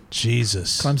 4th inning.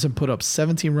 Jesus. Clemson put up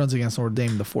 17 runs against Notre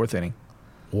Dame in the 4th inning.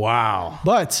 Wow.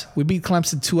 But we beat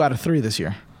Clemson 2 out of 3 this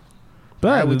year.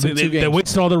 But they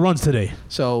wasted all their runs today.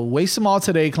 So waste them all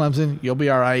today, Clemson. You'll be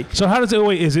all right. So how does it?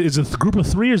 Wait, is it a group of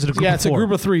 3 or is it a group of 4? Yeah, it's a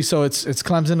group of 3. So it's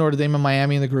Clemson, Notre Dame, and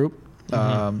Miami in the group,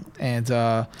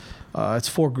 it's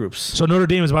 4 groups. So Notre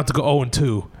Dame is about to go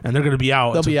 0-2, and they're going to be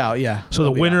out. They'll be out, yeah. So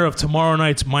the winner of tomorrow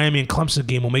night's Miami and Clemson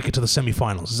game will make it to the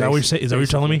semifinals. Is that what you're saying? Is that what you're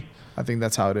telling me? I think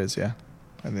that's how it is. Yeah,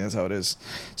 I think that's how it is.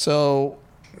 So.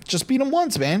 Just beat them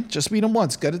once, man. Just beat them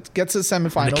once. Get to the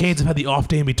semifinals. And the Canes have had the off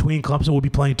day in between. Clemson will be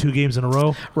playing 2 games in a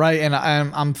row. Right, and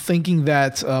I'm thinking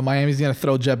that Miami's going to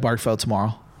throw Jet Barkfeld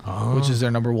tomorrow, which is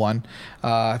their number 1.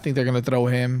 I think they're going to throw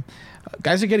him.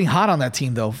 Guys are getting hot on that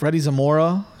team, though. Freddie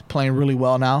Zamora playing really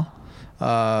well now.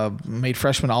 Made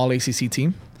freshman All-ACC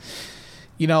team.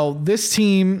 You know, this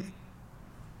team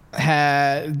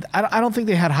had I don't think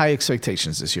they had high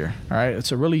expectations this year. All right,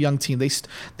 it's a really young team.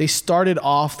 They started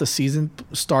off the season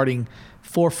starting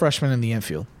 4 freshmen in the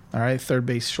infield. All right, third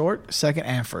base short, second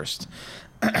and first.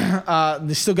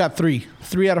 They still got 3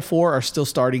 out of 4 are still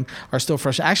starting, are still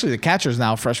freshmen. Actually, the catcher's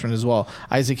now a freshman as well,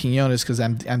 Isaac Quinones, because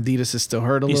Amditas is still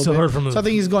hurt a little bit. Hurt from so I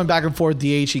think he's going back and forth,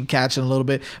 DH, catching a little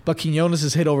bit. But Quinones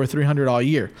has hit over 300 all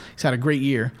year. He's had a great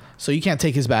year, so you can't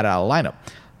take his bat out of the lineup.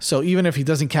 So even if he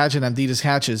doesn't catch it, Amditas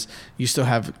catches, you still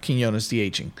have Quinones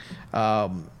DHing.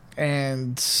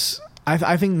 And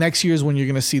I think next year is when you're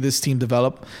going to see this team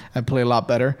develop and play a lot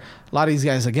better. A lot of these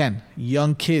guys, again,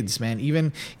 young kids, man.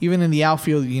 Even in the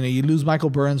outfield, you lose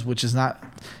Michael Burns, which is not,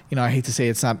 I hate to say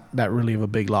it's not that really of a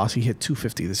big loss. He hit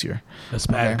 250 this year. That's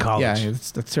bad in college. Yeah,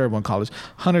 that's terrible in college.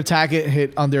 Hunter Tackett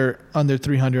hit under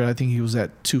 300. I think he was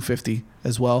at 250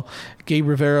 as well. Gabe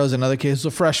Rivera is another kid who's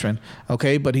a freshman,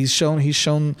 okay, but he's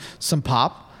shown some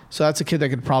pop. So that's a kid that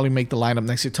could probably make the lineup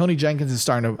next year. Tony Jenkins is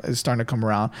starting to come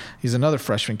around. He's another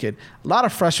freshman kid. A lot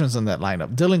of freshmen in that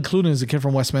lineup. Dylan Cluden is a kid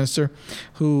from Westminster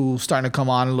who's starting to come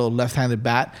on, a little left-handed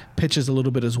bat, pitches a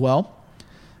little bit as well.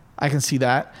 I can see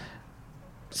that.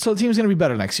 So the team's going to be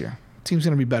better next year. Team's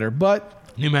going to be better, but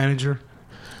new manager.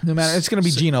 It's going to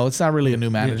be Gino. It's not really a new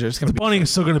manager. It's going to be Bunning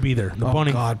is still going to be there.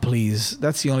 Bunning. God, please.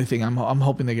 That's the only thing. I'm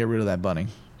hoping they get rid of that Bunning.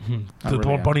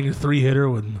 Bunning a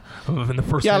 3-hitter in the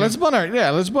first. Yeah, inning.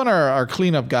 let's bun our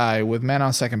cleanup guy with man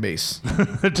on second base.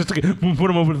 Just to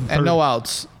put him over to the third. And no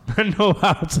outs. And no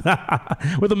outs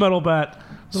with a metal bat.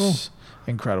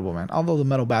 Incredible, man. Although the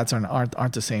metal bats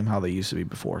aren't the same how they used to be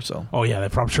before. So. Oh yeah,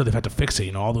 I'm sure they've had to fix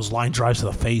it. All those line drives to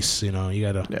the face. You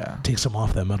got to take some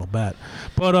off that metal bat.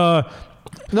 But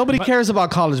nobody cares about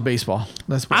college baseball.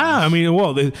 I mean,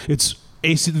 well, it's.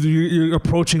 You're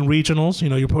approaching regionals,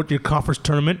 you're approaching your conference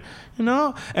tournament,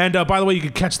 And by the way, you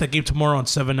can catch that game tomorrow on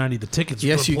 790 The Tickets.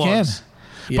 Yes, you can.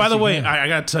 By the way, I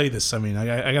got to tell you this. I mean,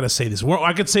 I got to say this.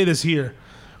 I could say this here,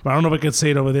 but I don't know if I could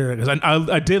say it over there because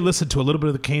I did listen to a little bit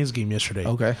of the Canes game yesterday.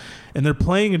 Okay. And they're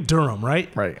playing in Durham, right?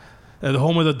 Right. The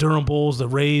home of the Durham Bulls, the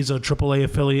Rays, a AAA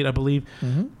affiliate, I believe.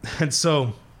 Mm-hmm. And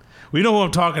so we know who I'm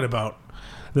talking about,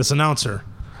 this announcer.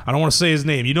 I don't want to say his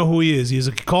name. You know who he is. He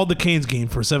called the Canes game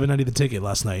for 790 The Ticket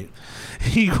last night.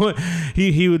 He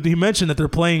mentioned that they're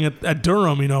playing at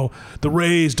Durham, the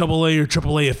Rays AA or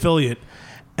AAA affiliate.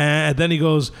 And then he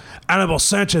goes, Anibal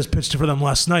Sanchez pitched for them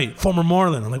last night, former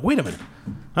Marlin. I'm like, wait a minute.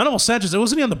 Anibal Sanchez,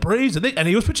 wasn't he on the Braves? And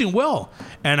he was pitching well.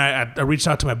 And I reached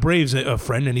out to my Braves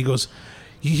friend, and he goes,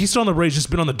 he's still on the Braves,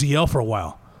 just been on the DL for a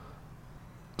while.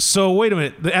 So wait a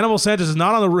minute. The Anibal Sanchez is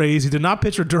not on the Rays. He did not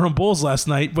pitch for Durham Bulls last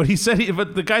night, but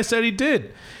but the guy said he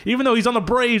did. Even though he's on the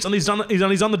Braves and he's on the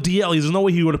DL, there's no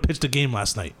way he would have pitched a game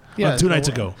last night. Yeah, 2 nights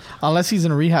ago. Unless he's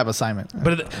in a rehab assignment.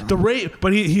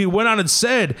 But he went on and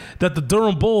said that the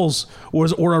Durham Bulls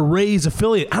were a Rays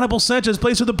affiliate. Anibal Sanchez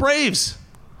plays for the Braves.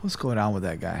 What's going on with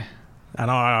that guy?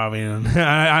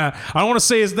 I don't want to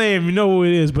say his name. You know who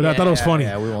it is, but I thought it was funny.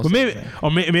 Yeah, we won't but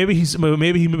say maybe, his name. or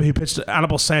maybe he pitched.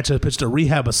 Anibal Sanchez pitched a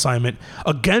rehab assignment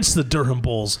against the Durham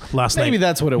Bulls last night. Maybe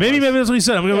that's what it was. Maybe that's what he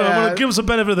said. I'm gonna give him some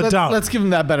benefit of the doubt. Let's give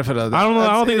him that benefit of the doubt. I don't know.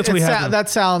 I don't think that's what he had. That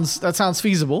sounds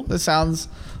feasible. That sounds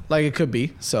like it could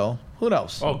be. So who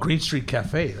knows? Oh, Green Street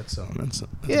Cafe. That's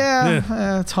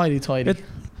it's hoity-toity. It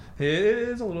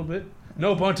is a little bit.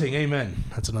 No bunting. Amen.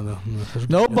 That's another.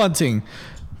 No bunting.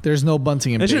 There's no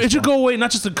bunting in baseball. It should go away, not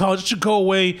just in college. It should go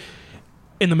away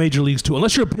in the major leagues too.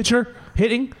 Unless you're a pitcher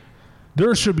hitting,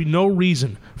 there should be no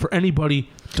reason for anybody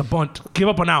to bunt, give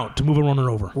up an out, to move a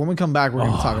runner over. When we come back, we're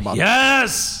going to talk about that.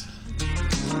 Yes!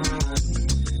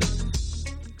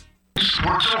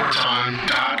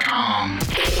 SportsOvertime.com.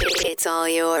 It's all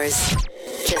yours.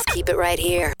 Just keep it right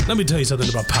here. Let me tell you something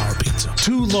about Power Pizza.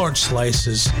 2 large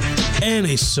slices and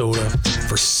a soda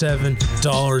for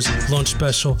 $7. Lunch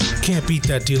special. Can't beat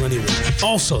that deal anywhere.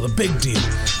 Also, the big deal.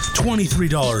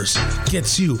 $23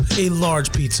 gets you a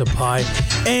large pizza pie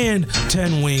and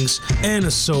 10 wings and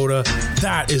a soda.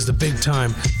 That is the big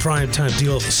time, prime time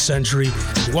deal of the century.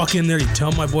 You walk in there, you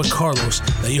tell my boy Carlos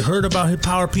that you heard about his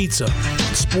Power Pizza.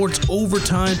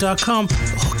 SportsOvertime.com. They'll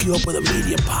hook you up with a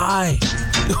medium pie.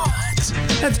 What?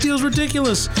 That deal's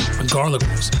ridiculous. And garlic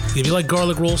rolls. If you like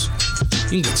garlic rolls,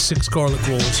 you can get 6 garlic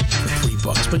rolls for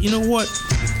 $3. But you know what?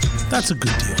 That's a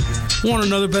good deal. Want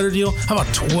another better deal? How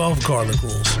about 12 garlic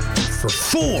rolls for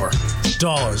 $4?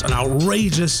 An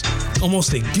outrageous,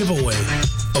 almost a giveaway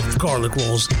of garlic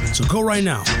rolls. So go right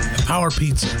now at Power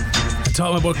Pizza and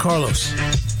tell my boy Carlos.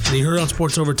 And you heard it on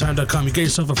SportsOvertime.com. You get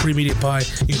yourself a free media pie.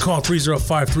 You can call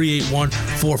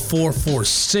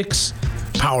 305-381-4446.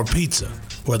 Power Pizza,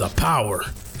 where the power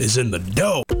is in the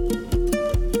dough.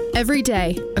 Every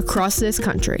day, across this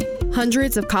country,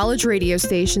 hundreds of college radio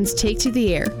stations take to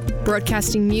the air,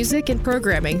 broadcasting music and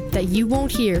programming that you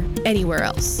won't hear anywhere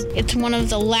else. It's one of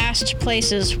the last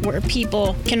places where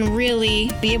people can really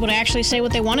be able to actually say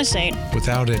what they want to say.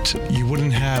 Without it, you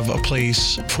wouldn't have a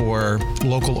place for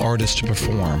local artists to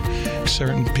perform.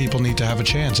 Certain people need to have a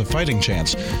chance, a fighting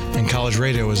chance, and college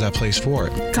radio is that place for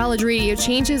it. College radio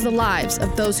changes the lives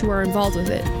of those who are involved with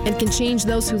it and can change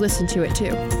those who listen to it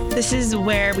too. This is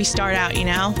where we start out,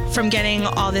 from getting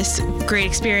all this great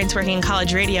experience working in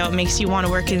college radio. It makes you want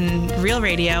to work in real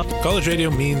radio. College radio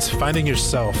means finding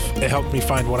yourself. It helped me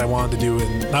find what I wanted to do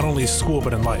in not only school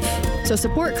but in life. So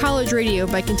support college radio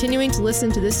by continuing to listen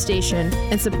to this station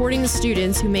and supporting the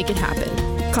students who make it happen.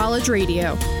 College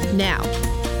radio, now,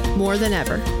 more than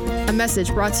ever. A message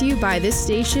brought to you by this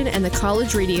station and the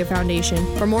College Radio Foundation.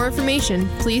 For more information,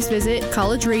 please visit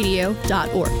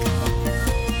collegeradio.org.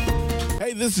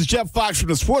 Hey, this is Jeff Fox from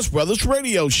the Sports Brothers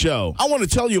Radio Show. I want to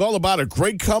tell you all about a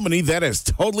great company that has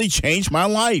totally changed my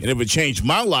life. And if it changed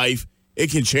my life,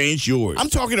 it can change yours. I'm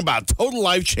talking about Total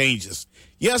Life Changes.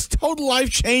 Yes, Total Life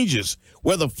Changes,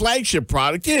 where the flagship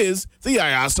product is the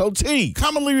ISO Tea,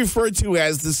 commonly referred to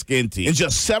as the skin tea. In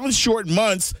just 7 short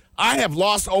months, I have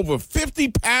lost over 50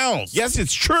 pounds. Yes,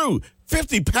 it's true.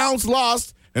 50 pounds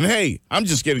lost. And hey, I'm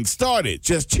just getting started.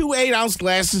 Just 2 8-ounce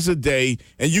glasses a day,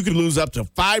 and you can lose up to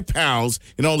 5 pounds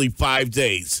in only 5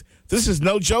 days. This is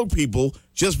no joke, people.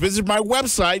 Just visit my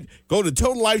website. Go to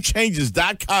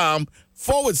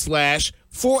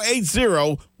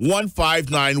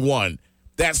totallifechanges.com/480-1591.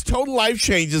 That's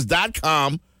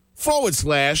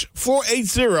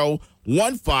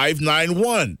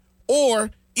totallifechanges.com/480-1591.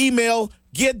 Or email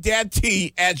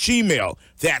getdattea@gmail.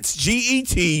 That's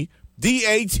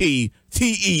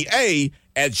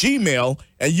GETDATTEA@gmail,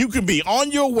 and you can be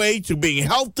on your way to being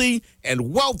healthy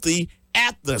and wealthy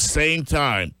at the same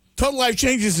time. Total Life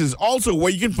Changes is also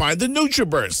where you can find the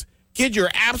NutriBurst. Get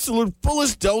your absolute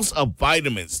fullest dose of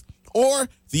vitamins, or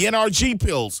the NRG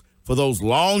pills for those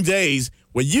long days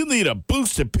when you need a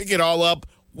boost to pick it all up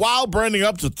while burning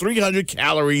up to 300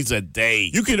 calories a day.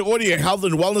 You can order your health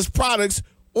and wellness products,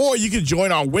 or you can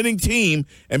join our winning team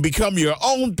and become your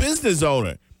own business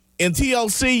owner. In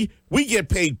TLC, we get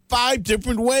paid 5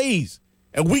 different ways,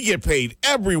 and we get paid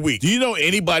every week. Do you know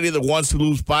anybody that wants to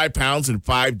lose 5 pounds in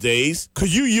 5 days?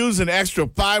 Could you use an extra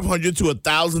 $500 to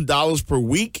 $1,000 per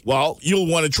week? Well, you'll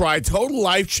want to try Total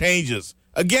Life Changes.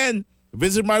 Again,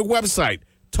 visit my website,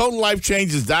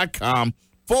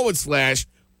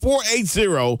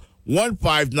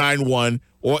 totallifechanges.com/480-1591,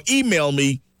 or email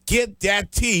me,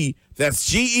 getdattea, that's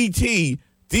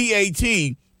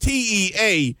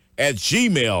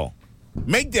GETDATTEA@gmail.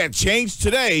 Make that change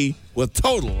today with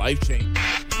Total Life Change.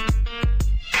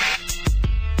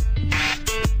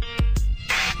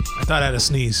 I thought I had a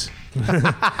sneeze.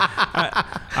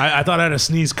 I thought I had a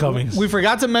sneeze coming. We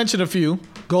forgot to mention a few.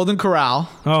 Golden Corral.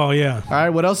 Oh, yeah. All right,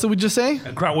 what else did we just say?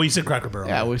 Well, you said Cracker Barrel.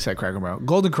 Yeah, we said Cracker Barrel.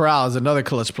 Golden Corral is another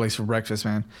clutch place for breakfast,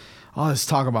 man. Oh, let's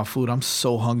talk about food. I'm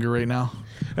so hungry right now.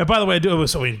 And by the way,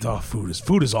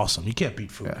 food is awesome. You can't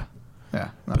beat food.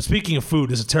 Yeah. No. But speaking of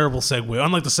food, it's a terrible segue.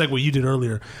 Unlike the segue you did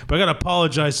earlier. But I got to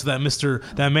apologize to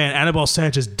that man. Anibal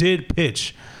Sanchez did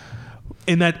pitch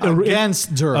in that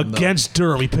against Durham.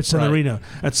 He pitched in the arena.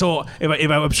 And so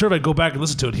I'm sure if I go back and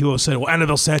listen to it, he will say, well,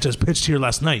 Anibal Sanchez pitched here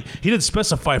last night. He didn't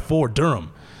specify for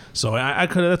Durham. So I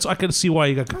could see why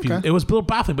you got confused. Okay. It was a little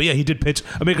baffling, but yeah, he did pitch.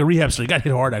 I make a rehab story. He got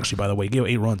hit hard, actually, by the way. He gave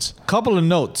 8 runs. Couple of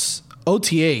notes.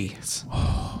 OTAs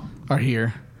are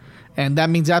here. And that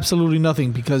means absolutely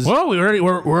nothing because... Well,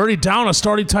 we're already down a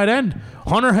starting tight end.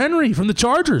 Hunter Henry from the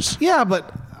Chargers. Yeah,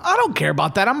 but I don't care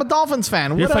about that. I'm a Dolphins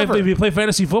fan. Whatever. You play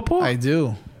fantasy football? I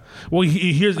do. Well,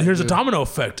 here's a domino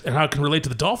effect and how it can relate to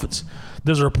the Dolphins.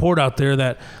 There's a report out there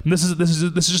that this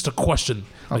is just a question.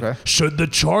 Okay. Should the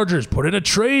Chargers put in a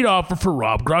trade offer for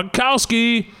Rob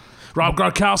Gronkowski? Rob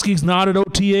Gronkowski's not at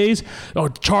OTAs. Oh,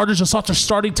 Chargers just lost their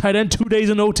starting tight end 2 days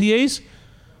in OTAs.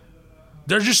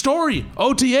 There's your story.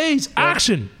 OTAs,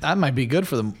 action. That might be good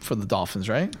for the Dolphins,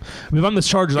 right? I mean, if I'm the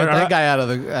Chargers, get that guy out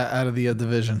of the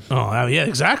division. Oh, yeah,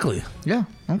 exactly. Yeah.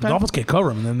 Okay. The Dolphins can't cover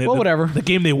him. And then whatever. The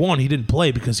game they won, he didn't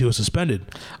play because he was suspended.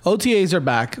 OTAs are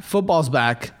back. Football's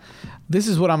back. This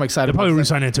is what I'm excited They'll about. probably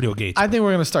re-sign Antonio Gates. I think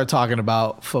we're going to start talking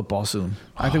about football soon.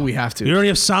 I think we have to. You already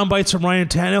have sound bites from Ryan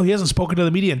Tannehill. He hasn't spoken to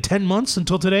the media in 10 months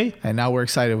until today. And now we're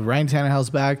excited. Ryan Tannehill's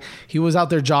back. He was out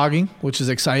there jogging, which is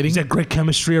exciting. He's had great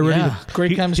chemistry already. Yeah,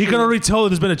 great chemistry. He can already tell that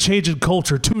there's been a change in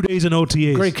culture 2 days in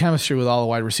OTAs. Great chemistry with all the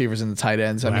wide receivers and the tight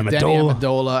ends. Danny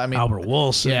Amendola. Albert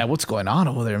Wilson. Yeah, what's going on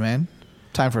over there, man?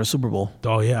 Time for a Super Bowl.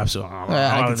 Oh, yeah, absolutely.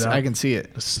 I can see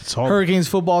it. Hurricanes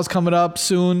football is coming up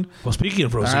soon. Well, speaking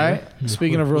of Rozier. All right.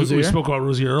 Speaking of Rozier. We spoke about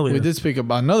Rozier earlier. We did speak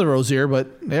about another Rozier, but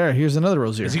here's another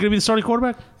Rozier. Is he going to be the starting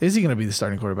quarterback? Is he going to be the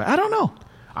starting quarterback? I don't know.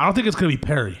 I don't think it's going to be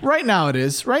Perry. Right now it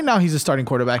is. Right now he's a starting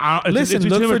quarterback. Listen,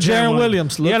 look for Jaron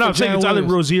Williams. I'm saying it's either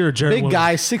Rozier or Jaron Williams. Big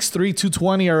guy, 6'3",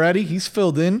 220 already. He's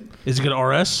filled in. Is he going to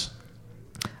RS?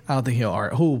 I don't think he'll.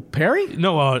 Who, Perry?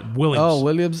 No, Williams. Oh,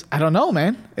 Williams. I don't know,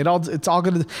 man. It's all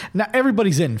gonna. Now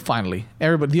everybody's in finally.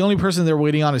 Everybody. The only person they're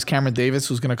waiting on is Cameron Davis,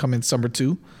 who's gonna come in summer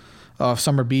 2,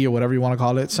 summer B or whatever you want to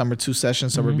call it, summer 2 session,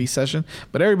 summer B session.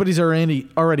 But everybody's already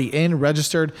in,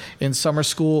 registered in summer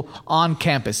school on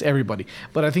campus. Everybody.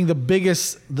 But I think the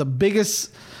biggest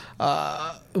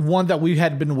one that we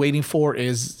had been waiting for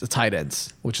is the tight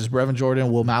ends, which is Brevin Jordan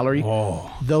and Will Mallory. Oh.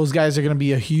 Those guys are going to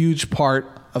be a huge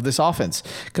part of this offense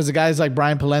because the guys like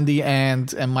Brian Palendi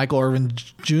and Michael Irvin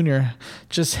Jr.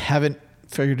 just haven't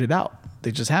figured it out.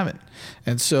 They just haven't.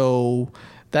 And so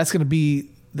that's going to be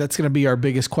our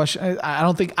biggest question. I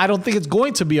don't think it's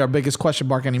going to be our biggest question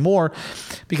mark anymore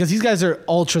because these guys are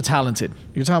ultra talented.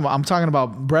 I'm talking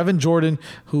about Brevin Jordan,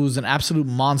 who's an absolute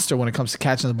monster when it comes to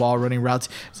catching the ball, running routes.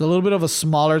 He's a little bit of a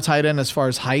smaller tight end as far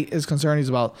as height is concerned. He's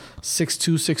about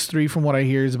 6'2", 6'3", from what I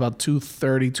hear. He's about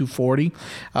 230, 240.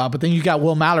 But then you got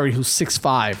Will Mallory, who's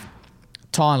 6'5",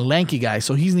 tall and lanky guy,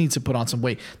 so he needs to put on some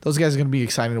weight. Those guys are going to be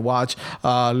exciting to watch.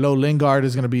 Lo Lingard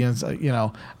is going to be,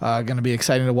 going to be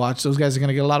exciting to watch. Those guys are going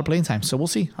to get a lot of playing time. So we'll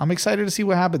see. I'm excited to see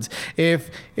what happens.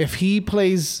 If he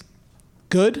plays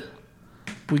good,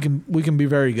 we can be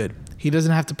very good. He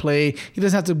doesn't have to play. He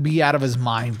doesn't have to be out of his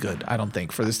mind good. I don't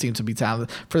think for this team to be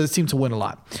talented, for this team to win a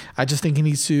lot. I just think he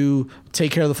needs to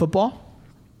take care of the football,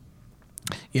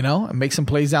 and make some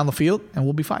plays down the field, and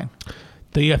we'll be fine.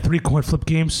 Then you got 3 coin flip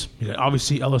games. You got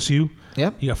obviously LSU.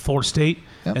 Yep. You got Florida State.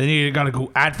 Yep. And then you got to go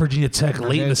at Virginia Tech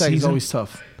late in the season. Is always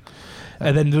tough.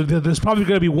 And then there's probably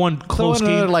going to be one close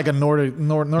game. Like a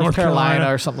North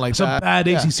Carolina or something like that. Some bad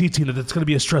ACC team that's going to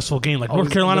be a stressful game like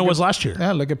North Carolina was last year.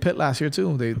 Yeah, look at Pitt last year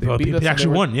too. They beat us. They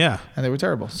actually won, yeah. And they were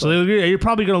terrible. So you're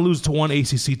probably going to lose to one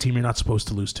ACC team you're not supposed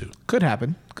to lose to. Could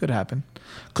happen. Could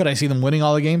I see them winning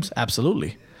all the games?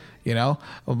 Absolutely.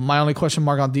 My only question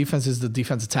mark on defense is the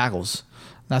defensive tackles.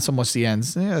 Not so much the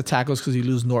ends. Yeah, the tackles because you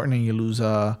lose Norton and you lose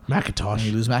McIntosh.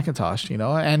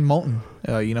 And Moton.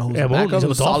 Who's a backup,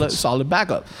 who's solid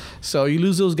backup. So you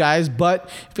lose those guys, but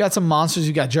you've got some monsters.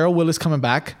 You got Gerald Willis coming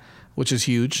back, which is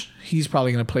huge. He's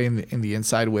probably going to play in the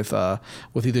inside with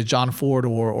either John Ford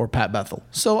or Pat Bethel.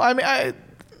 So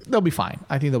they'll be fine.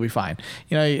 I think they'll be fine.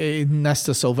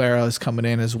 Nesta Silvera is coming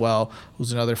in as well,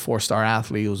 who's another 4-star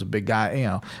athlete, who's a big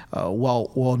guy.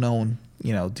 Well known.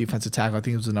 Defensive tackle. I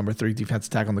think he was the number 3 defensive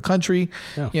tackle in the country.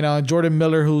 Yeah. Jordan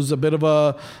Miller, who's a bit of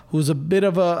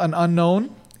an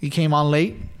unknown. He came on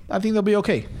late. I think they'll be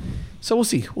okay. So we'll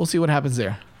see. We'll see what happens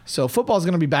there. So football's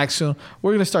going to be back soon.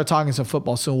 We're going to start talking some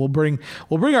football soon. We'll bring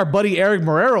our buddy Eric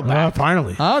Marrero back.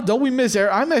 Finally. Don't we miss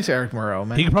Eric? I miss Eric Marrero,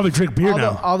 man. He can probably drink beer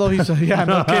now. Although he's no kidding.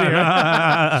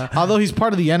 Right? Although he's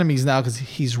part of the enemies now because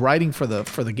he's writing for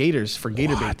the Gators for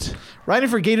Gatorbait. Writing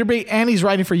for Gatorbait and he's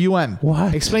writing for UN.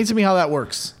 What? Explain to me how that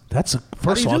works. That's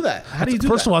How do you do that?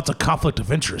 First of all, it's a conflict of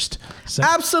interest.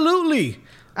 Absolutely.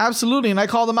 And I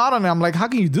called him out on it. I'm like, how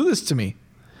can you do this to me?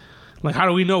 Like, how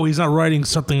do we know he's not writing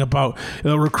something about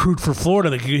a recruit for Florida?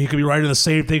 Like, he could be writing the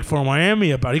same thing for Miami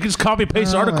about. He can just copy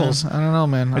paste articles. Man. I don't know,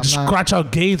 man. I just scratch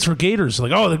out Gates for Gators. Like,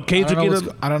 the Gates are Gators.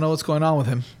 I don't know what's going on with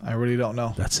him. I really don't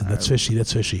know. That's fishy.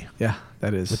 That's fishy. Yeah,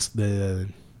 that is. That's the.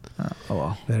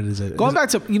 Well. That is it. Going back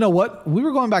to, you know what? We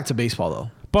were going back to baseball though.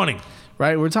 Bunting.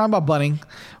 Right? We're talking about bunting.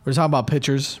 We're talking about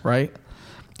pitchers, right?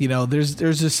 You know, there's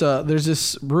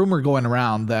this rumor going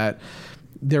around that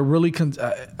they're really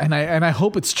and I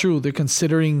hope it's true. They're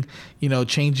considering, you know,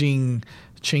 changing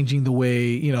the way,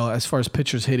 you know, as far as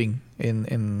pitchers hitting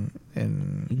in.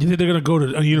 You think they're gonna go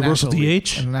to a universal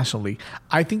DH in the National League?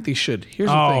 I think they should. Here's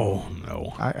the thing. Oh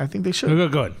no, I think they should.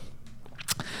 Go ahead.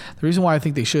 The reason why I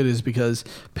think they should is because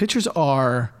pitchers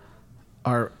are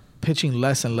pitching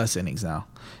less and less innings now.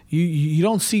 You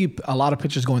don't see a lot of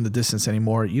pitchers going the distance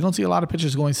anymore. You don't see a lot of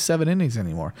pitchers going 7 innings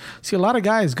anymore. You see a lot of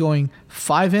guys going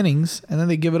 5 innings and then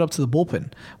they give it up to the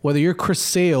bullpen. Whether you're Chris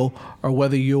Sale or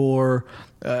whether you're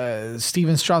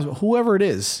Steven Strasburg, whoever it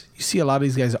is, you see a lot of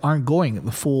these guys aren't going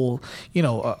the full, you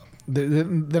know,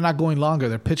 they're not going longer.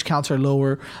 Their pitch counts are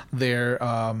lower. Their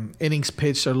innings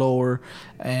pitched are lower.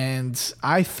 And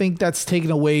I think that's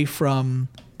taken away from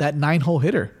that 9-hole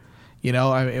hitter. You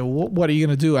know, I mean, what are you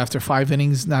going to do after 5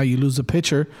 innings? Now you lose a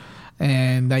pitcher,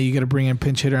 and now you got to bring in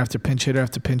pinch hitter after pinch hitter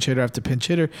after pinch hitter after pinch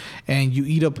hitter, and you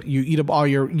eat up all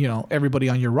your, you know, everybody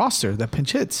on your roster that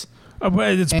pinch hits.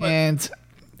 It's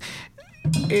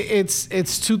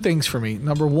 2 things for me.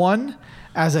 Number one,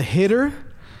 as a hitter,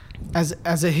 I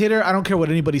don't care what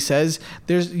anybody says.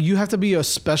 You have to be a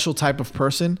special type of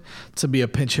person to be a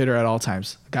pinch hitter at all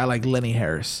times. A guy like Lenny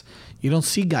Harris. You don't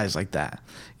see guys like that.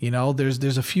 You know,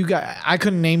 there's a few guys. I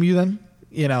couldn't name you them.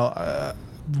 You know,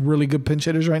 really good pinch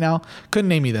hitters right now. Couldn't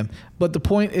name you them. But the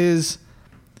point is,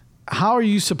 how are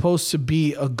you supposed to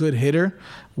be a good hitter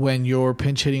when you're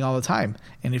pinch hitting all the time?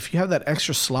 And if you have that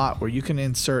extra slot where you can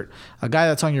insert a guy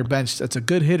that's on your bench that's a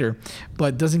good hitter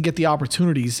but doesn't get the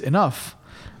opportunities enough,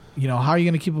 you know, how are you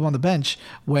going to keep him on the bench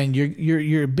when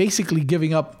you're basically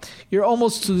giving up? You're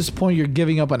almost to this point. You're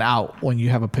giving up an out when you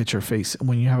have a pitcher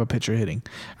hitting.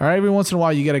 All right, every once in a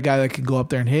while you get a guy that can go up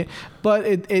there and hit, but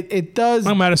it does.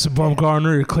 I'm Madison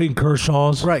Bumgarner, Clayton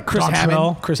Kershaw's, right? Chris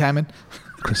Hammond.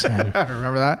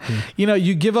 Remember that? Yeah. You know,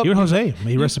 you give up. Even Jose,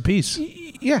 may he rest in peace.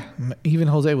 Yeah, even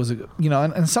Jose was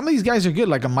and some of these guys are good,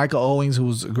 like a Michael Owings, who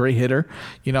was a great hitter.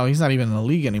 You know, he's not even in the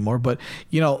league anymore, but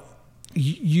you know.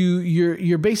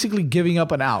 You're basically giving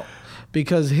up an out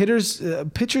because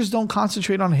pitchers don't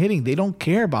concentrate on hitting. They don't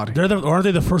care about it. Aren't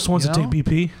they the first ones to take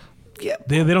BP? Yeah,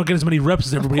 they don't get as many reps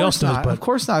as everybody else does. But of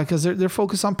course not, because they're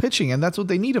focused on pitching, and that's what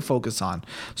they need to focus on.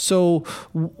 So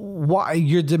why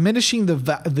you're diminishing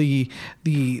the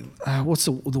what's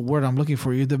the word I'm looking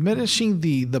for? You're diminishing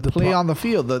the play on the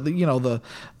field. The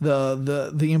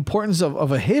importance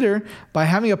of a hitter by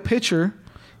having a pitcher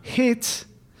hit.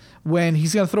 When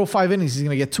he's going to throw 5 innings, he's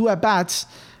going to get 2 at-bats,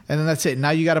 and then that's it.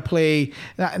 Now you got to play.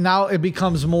 Now it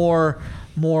becomes more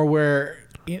where,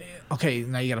 okay,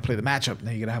 now you got to play the matchup.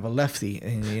 Now you got to have a lefty.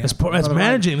 That's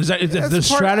managing. Is that the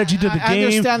strategy to the game? I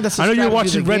understand that's the strategy. I know you're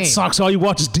watching Red Sox. All you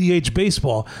watch is DH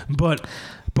baseball, but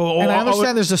and I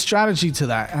understand there's a strategy to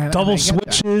that. Double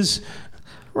switches.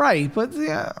 Right, but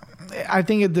yeah. I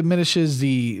think it diminishes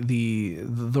the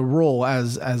role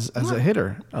as a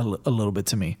hitter a little bit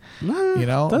to me. You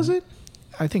know, does it?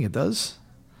 I think it does.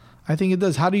 How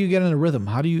do you get in a rhythm?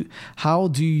 How do you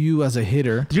as a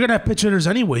hitter? You're gonna have pinch hitters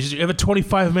anyways. You have a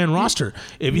 25-man roster.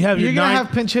 If you have you're gonna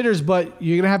have pinch hitters, but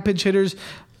you're gonna have pinch hitters.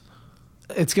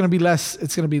 It's gonna be less.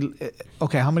 It's gonna be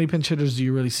okay. How many pinch hitters do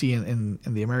you really see in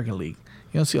the American League?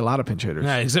 You don't see a lot of pinch hitters.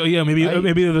 Yeah, so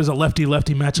maybe there's a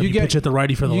lefty-lefty matchup. You pitch at the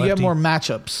righty for the lefty. You get more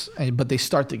matchups, but they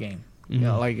start the game. Mm-hmm. You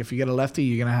know, like if you get a lefty,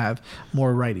 you're gonna have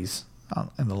more righties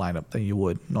in the lineup than you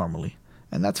would normally,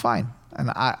 and that's fine. And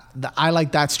I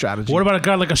like that strategy. What about a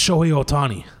guy like a Shohei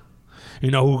Ohtani? You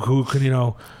know, who can, you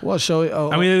know? Well,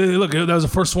 Shohei. I mean, look, that was the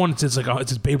first one.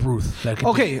 It's Babe Ruth.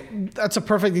 That's a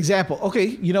perfect example. Okay,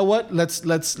 you know what? Let's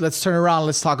turn around.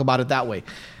 Let's talk about it that way.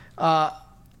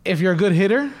 If you're a good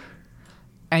hitter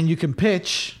and you can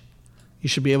pitch, you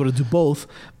should be able to do both.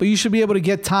 But you should be able to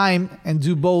get time and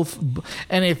do both.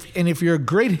 And if you're a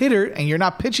great hitter and you're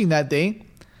not pitching that day,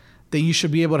 then you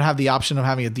should be able to have the option of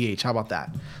having a DH. How about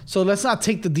that? So let's not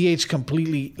take the DH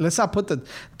completely. Let's not put the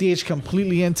DH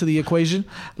completely into the equation.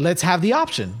 Let's have the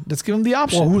option. Let's give them the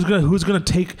option. Well, who's gonna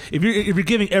take if you're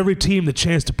giving every team the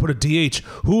chance to put a DH?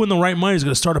 Who in the right mind is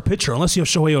gonna start a pitcher unless you have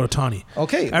Shohei Ohtani?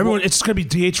 Okay, it's gonna be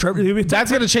DH for everything.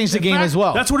 That's gonna change the game as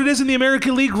well. That's what it is in the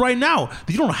American League right now.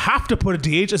 You don't have to put a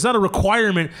DH. It's not a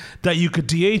requirement that you could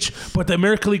DH, but the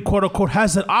American League quote unquote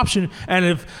has that option. And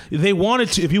if you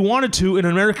wanted to in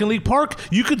an American League park,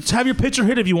 you could have your pitcher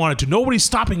hit if you wanted to. Nobody's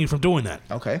stopping you from doing that.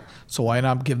 Okay. So why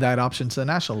not give that option to the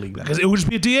National League then? Because it would just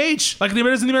be a DH, like it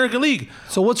is in the American League.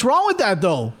 So what's wrong with that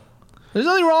though? There's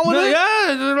nothing wrong with it.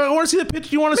 Yeah, I want to see the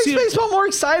pitch. You want to see makes baseball more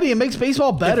exciting. It makes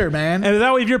baseball better, man. And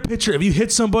that way, if you're a pitcher, if you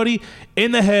hit somebody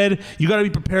in the head, you got to be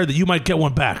prepared that you might get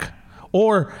one back.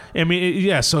 Or, I mean,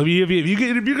 yeah. So if you're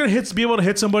gonna be able to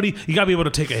hit somebody, you got to be able to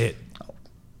take a hit.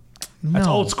 No. That's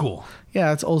old school. Yeah,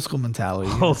 that's old school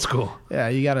mentality. Old school. Yeah,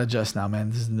 you got to adjust now, man.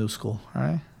 This is new school. All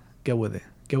right, get with it.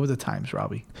 Get with the times,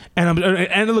 Robbie. And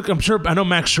look, I know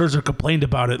Max Scherzer complained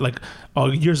about it like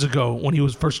years ago when he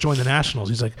was first joined the Nationals.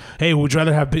 He's like, "Hey, would you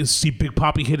rather see Big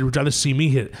Papi hit, or would you rather see me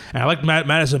hit?" And I like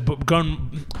Madison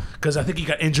Bumgarner because I think he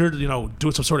got injured,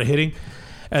 doing some sort of hitting.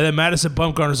 And then Madison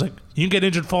Bumgarner's like, "You can get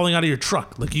injured falling out of your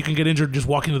truck. Like you can get injured just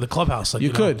walking to the clubhouse. Like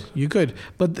you could.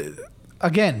 But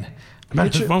again."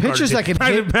 Pitchers that can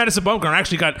hit. Madison Bumgarner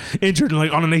actually got injured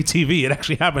on an ATV. It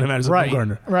actually happened to Madison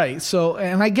Bumgarner. Right. So,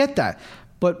 and I get that.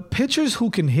 But pitchers who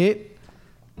can hit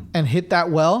and hit that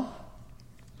well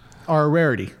are a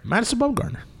rarity. Madison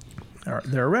Bumgarner.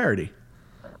 They're a rarity.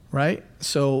 Right?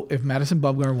 So if Madison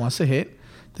Bumgarner wants to hit,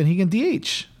 then he can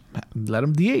DH. Let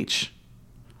him DH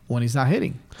when he's not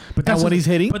hitting. But when he's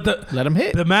hitting, let him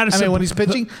hit. When he's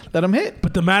pitching, let him hit.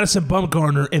 But the Madison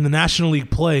Bumgarner in the National League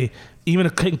play, even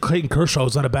if Clayton Kershaw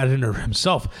is not a bad hitter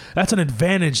himself, that's an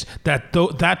advantage that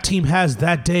that team has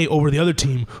that day over the other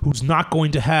team who's not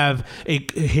going to have a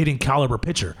hitting caliber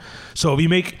pitcher. So if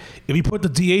you put the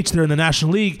DH there in the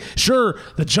National League, sure,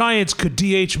 the Giants could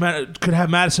have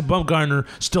Madison Bumgarner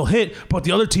still hit, but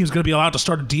the other team's going to be allowed to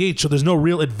start a DH. So there's no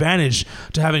real advantage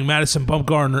to having Madison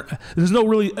Bumgarner. There's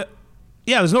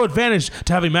no advantage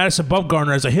to having Madison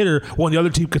Bumgarner as a hitter when the other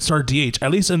team could start DH. At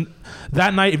least in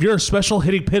that night, if you're a special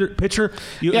hitting pitcher,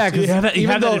 you have that advantage.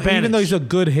 Even though he's a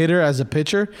good hitter as a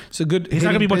pitcher, he's not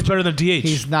going to be much better than DH.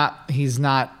 He's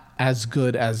not as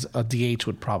good as a DH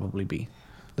would probably be.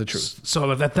 The truth.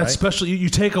 So that right? Special, you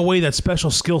take away that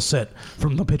special skill set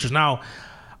from the pitchers. Now,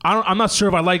 I'm not sure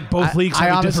if I like both leagues. I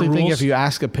honestly think if you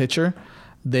ask a pitcher,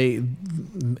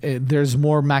 there's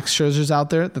more Max Scherzers out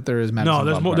there that there is Madison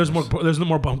Bumgarners. There's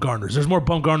more Bumgarners. There's more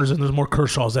Bumgarners and there's more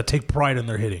Kershaws that take pride in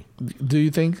their hitting. Do you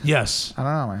think? Yes. I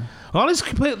don't know, man.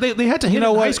 Well, they had to hit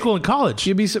in high school and college.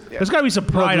 There's got to be some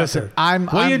pride out there.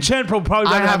 William Chen probably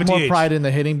I have more DH. pride in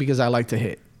the hitting because I like to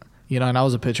hit. And I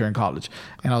was a pitcher in college,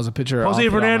 and I was a pitcher. Jose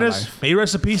Fernandez, may he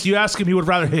rest in peace. You ask him, he would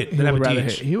rather hit than have a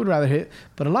DH. He would rather hit,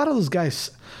 but a lot of those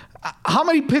guys. How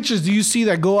many pitchers do you see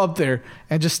that go up there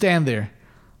and just stand there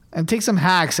and take some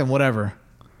hacks and whatever?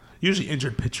 Usually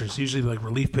injured pitchers, usually like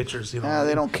relief pitchers. Yeah,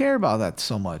 they don't care about that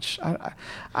so much.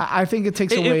 I think it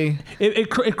takes away.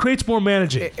 It creates more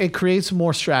managing. It creates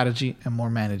more strategy and more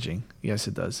managing. Yes,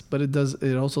 it does. But it does.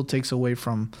 It also takes away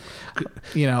from,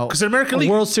 because American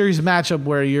League World Series matchup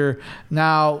where you're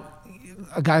now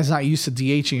a guy's not used to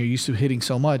DHing or used to hitting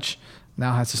so much.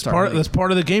 Now has to start. That's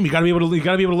part of the game. You got to be able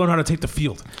to learn how to take the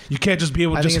field. You can't just be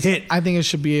able to just hit. I think it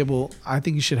should be able. I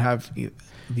think you should have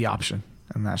the option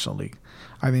in the National League.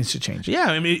 I think it should change. Yeah,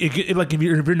 I mean, if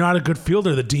you're not a good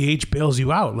fielder, the DH bails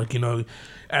you out.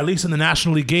 At least in the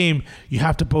National League game, you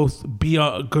have to both be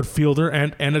a good fielder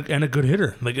and a good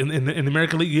hitter. Like in the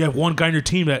American League, you have one guy on your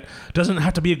team that doesn't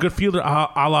have to be a good fielder,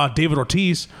 a la David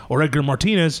Ortiz or Edgar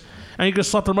Martinez, and you just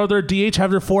slot them out there DH,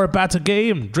 have their 4 at bats a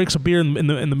game, drink some beer in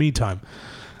the meantime.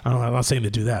 I don't know, I'm not saying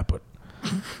to do that, but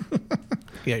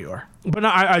yeah, you are. But no,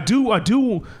 I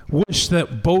do wish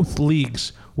that both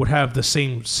leagues would have the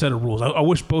same set of rules. I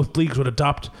wish both leagues would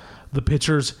adopt the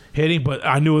pitchers hitting, but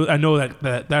I know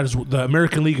that is the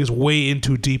American League is way in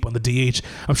too deep on the DH.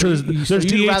 I'm sure there's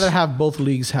you'd DH. rather have both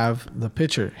leagues have the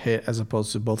pitcher hit as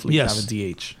opposed to both leagues have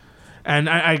a DH. And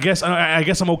I guess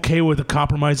I'm okay with the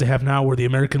compromise they have now, where the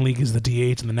American League is the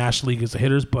DH and the National League is the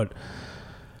hitters, but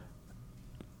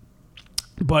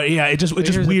yeah, it's just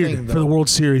weird for the World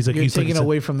Series. You're taking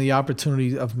away from the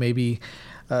opportunity of maybe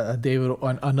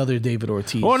another David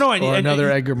Ortiz. Oh no, or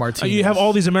another Edgar Martinez. You have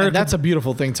all these American. And that's a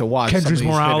beautiful thing to watch. Kendrys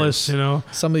Morales,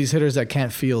 some of these hitters that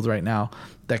can't field right now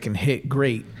that can hit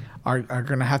great are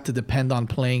going to have to depend on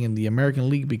playing in the American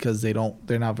League because they're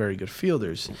not very good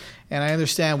fielders. And I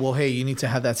understand, well, hey, you need to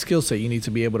have that skill set. You need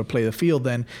to be able to play the field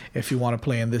then if you want to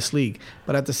play in this league.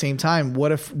 But at the same time,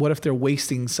 what if they're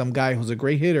wasting some guy who's a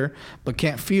great hitter but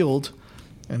can't field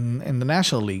in the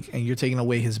National League, and you're taking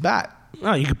away his bat?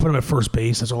 Oh, you could put him at first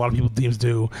base. That's what a lot of teams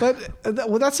do. But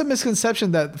that's a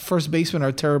misconception that first basemen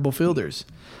are terrible fielders.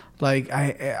 Like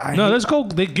I no, let's go.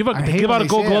 They give out a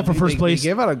Gold Glove for first place. They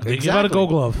give out a Gold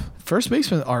Glove. First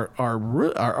basemen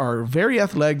are very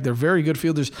athletic. They're very good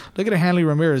fielders. Look at Hanley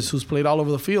Ramirez, who's played all over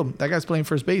the field. That guy's playing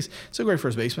first base. He's a great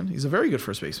first baseman. He's a very good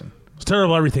first baseman. It's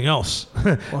terrible everything else.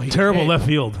 Well, terrible left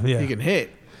field. Yeah, he can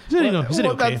hit.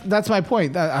 Okay. That's my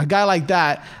point. A guy like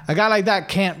that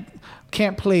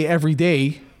can't play every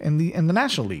day in the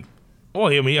National League. Oh,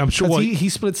 I mean, I'm sure he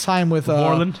splits time with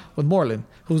Moreland,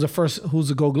 who's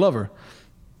a Gold Glover,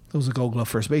 who's a Gold Glove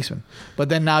first baseman. But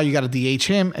then now you got to DH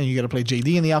him, and you got to play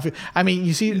JD in the outfield. I mean,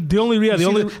 you see,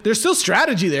 there's still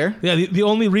strategy there. Yeah, the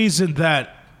only reason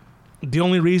that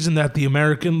the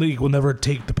American League will never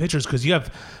take the pitchers because you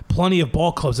have plenty of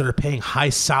ball clubs that are paying high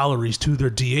salaries to their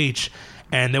DH.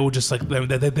 And they will just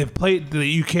they've played.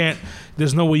 You can't.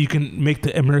 There's no way you can make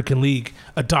the American League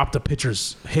adopt the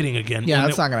pitchers hitting again. Yeah,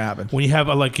 that's not going to happen. When you have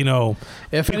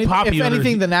if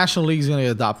anything, the National League is going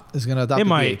to adopt. It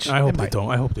might. DH. I hope they don't.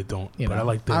 I hope they don't. But I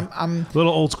like that. I'm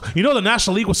little old school. The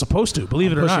National League was supposed to.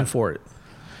 Believe it or not, pushing for it.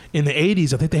 In the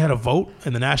 '80s, I think they had a vote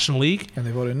in the National League, and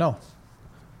they voted no.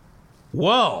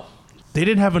 Well, they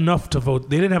didn't have enough to vote.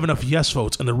 They didn't have enough yes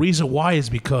votes, and the reason why is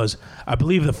because I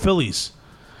believe the Phillies,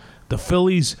 the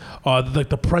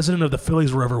president of the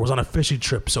Phillies River was on a fishing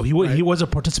trip, so he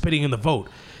wasn't participating in the vote.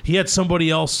 He had somebody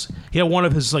else. He had one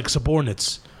of his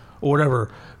subordinates or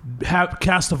whatever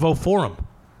cast a vote for him,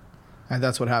 and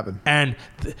that's what happened. And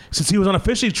since he was on a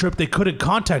fishing trip, they couldn't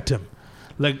contact him.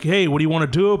 Like, hey, what do you want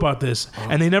to do about this?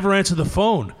 And they never answered the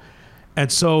phone,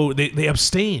 and so they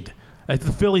abstained.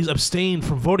 The Phillies abstained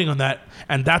from voting on that,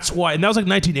 and that's why. And that was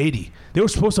 1980. They were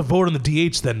supposed to vote on the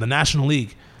DH then, the National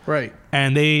League, right?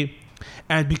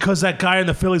 And because that guy in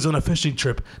the Phillies on a fishing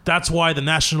trip, that's why the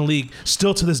National League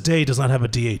still to this day does not have a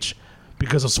DH,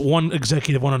 because it's one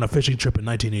executive went on a fishing trip in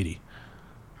 1980.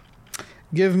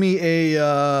 Give me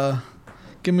a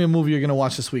movie you're gonna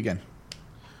watch this weekend.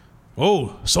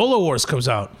 Oh, Solo Wars comes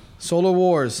out. Solo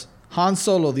Wars, Han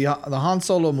Solo, the Han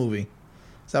Solo movie.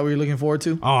 Is that what you're looking forward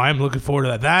to? Oh, I'm looking forward to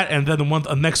that. That and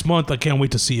then next month, I can't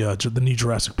wait to see the new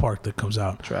Jurassic Park that comes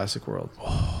out. Jurassic World.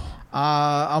 Oh.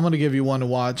 I'm gonna give you one to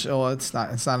watch. Oh, it's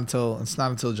not until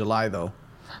July though.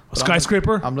 But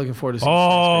Skyscraper. I'm looking forward to.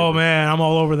 Oh man, I'm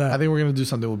all over that. I think we're gonna do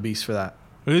something with Beast for that.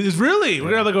 It's really? Yeah.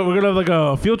 We're gonna have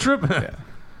a field trip. Yeah.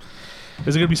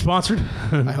 Is it gonna be sponsored?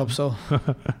 I hope so.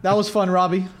 That was fun,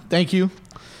 Robbie. Thank you.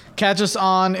 Catch us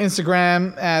on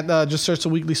Instagram at just search the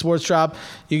Weekly Sports Drop.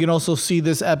 You can also see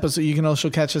this episode. You can also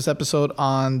catch this episode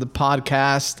on the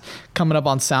podcast coming up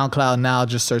on SoundCloud now.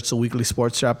 Just search the Weekly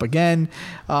Sports Drop again.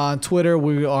 On Twitter,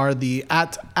 we are the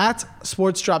at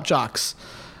Sports Drop Jocks.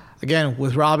 Again,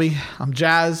 with Robbie, I'm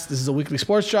Jazz. This is a Weekly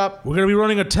Sports Drop. We're going to be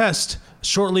running a test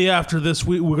shortly after this.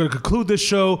 We're going to conclude this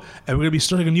show, and we're going to be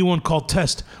starting a new one called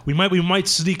Test. We might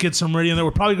sneak in some radio in there. We're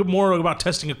probably more about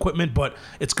testing equipment, but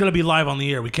it's going to be live on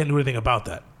the air. We can't do anything about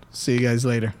that. See you guys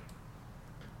later.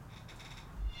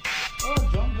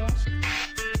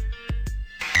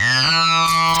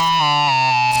 Oh,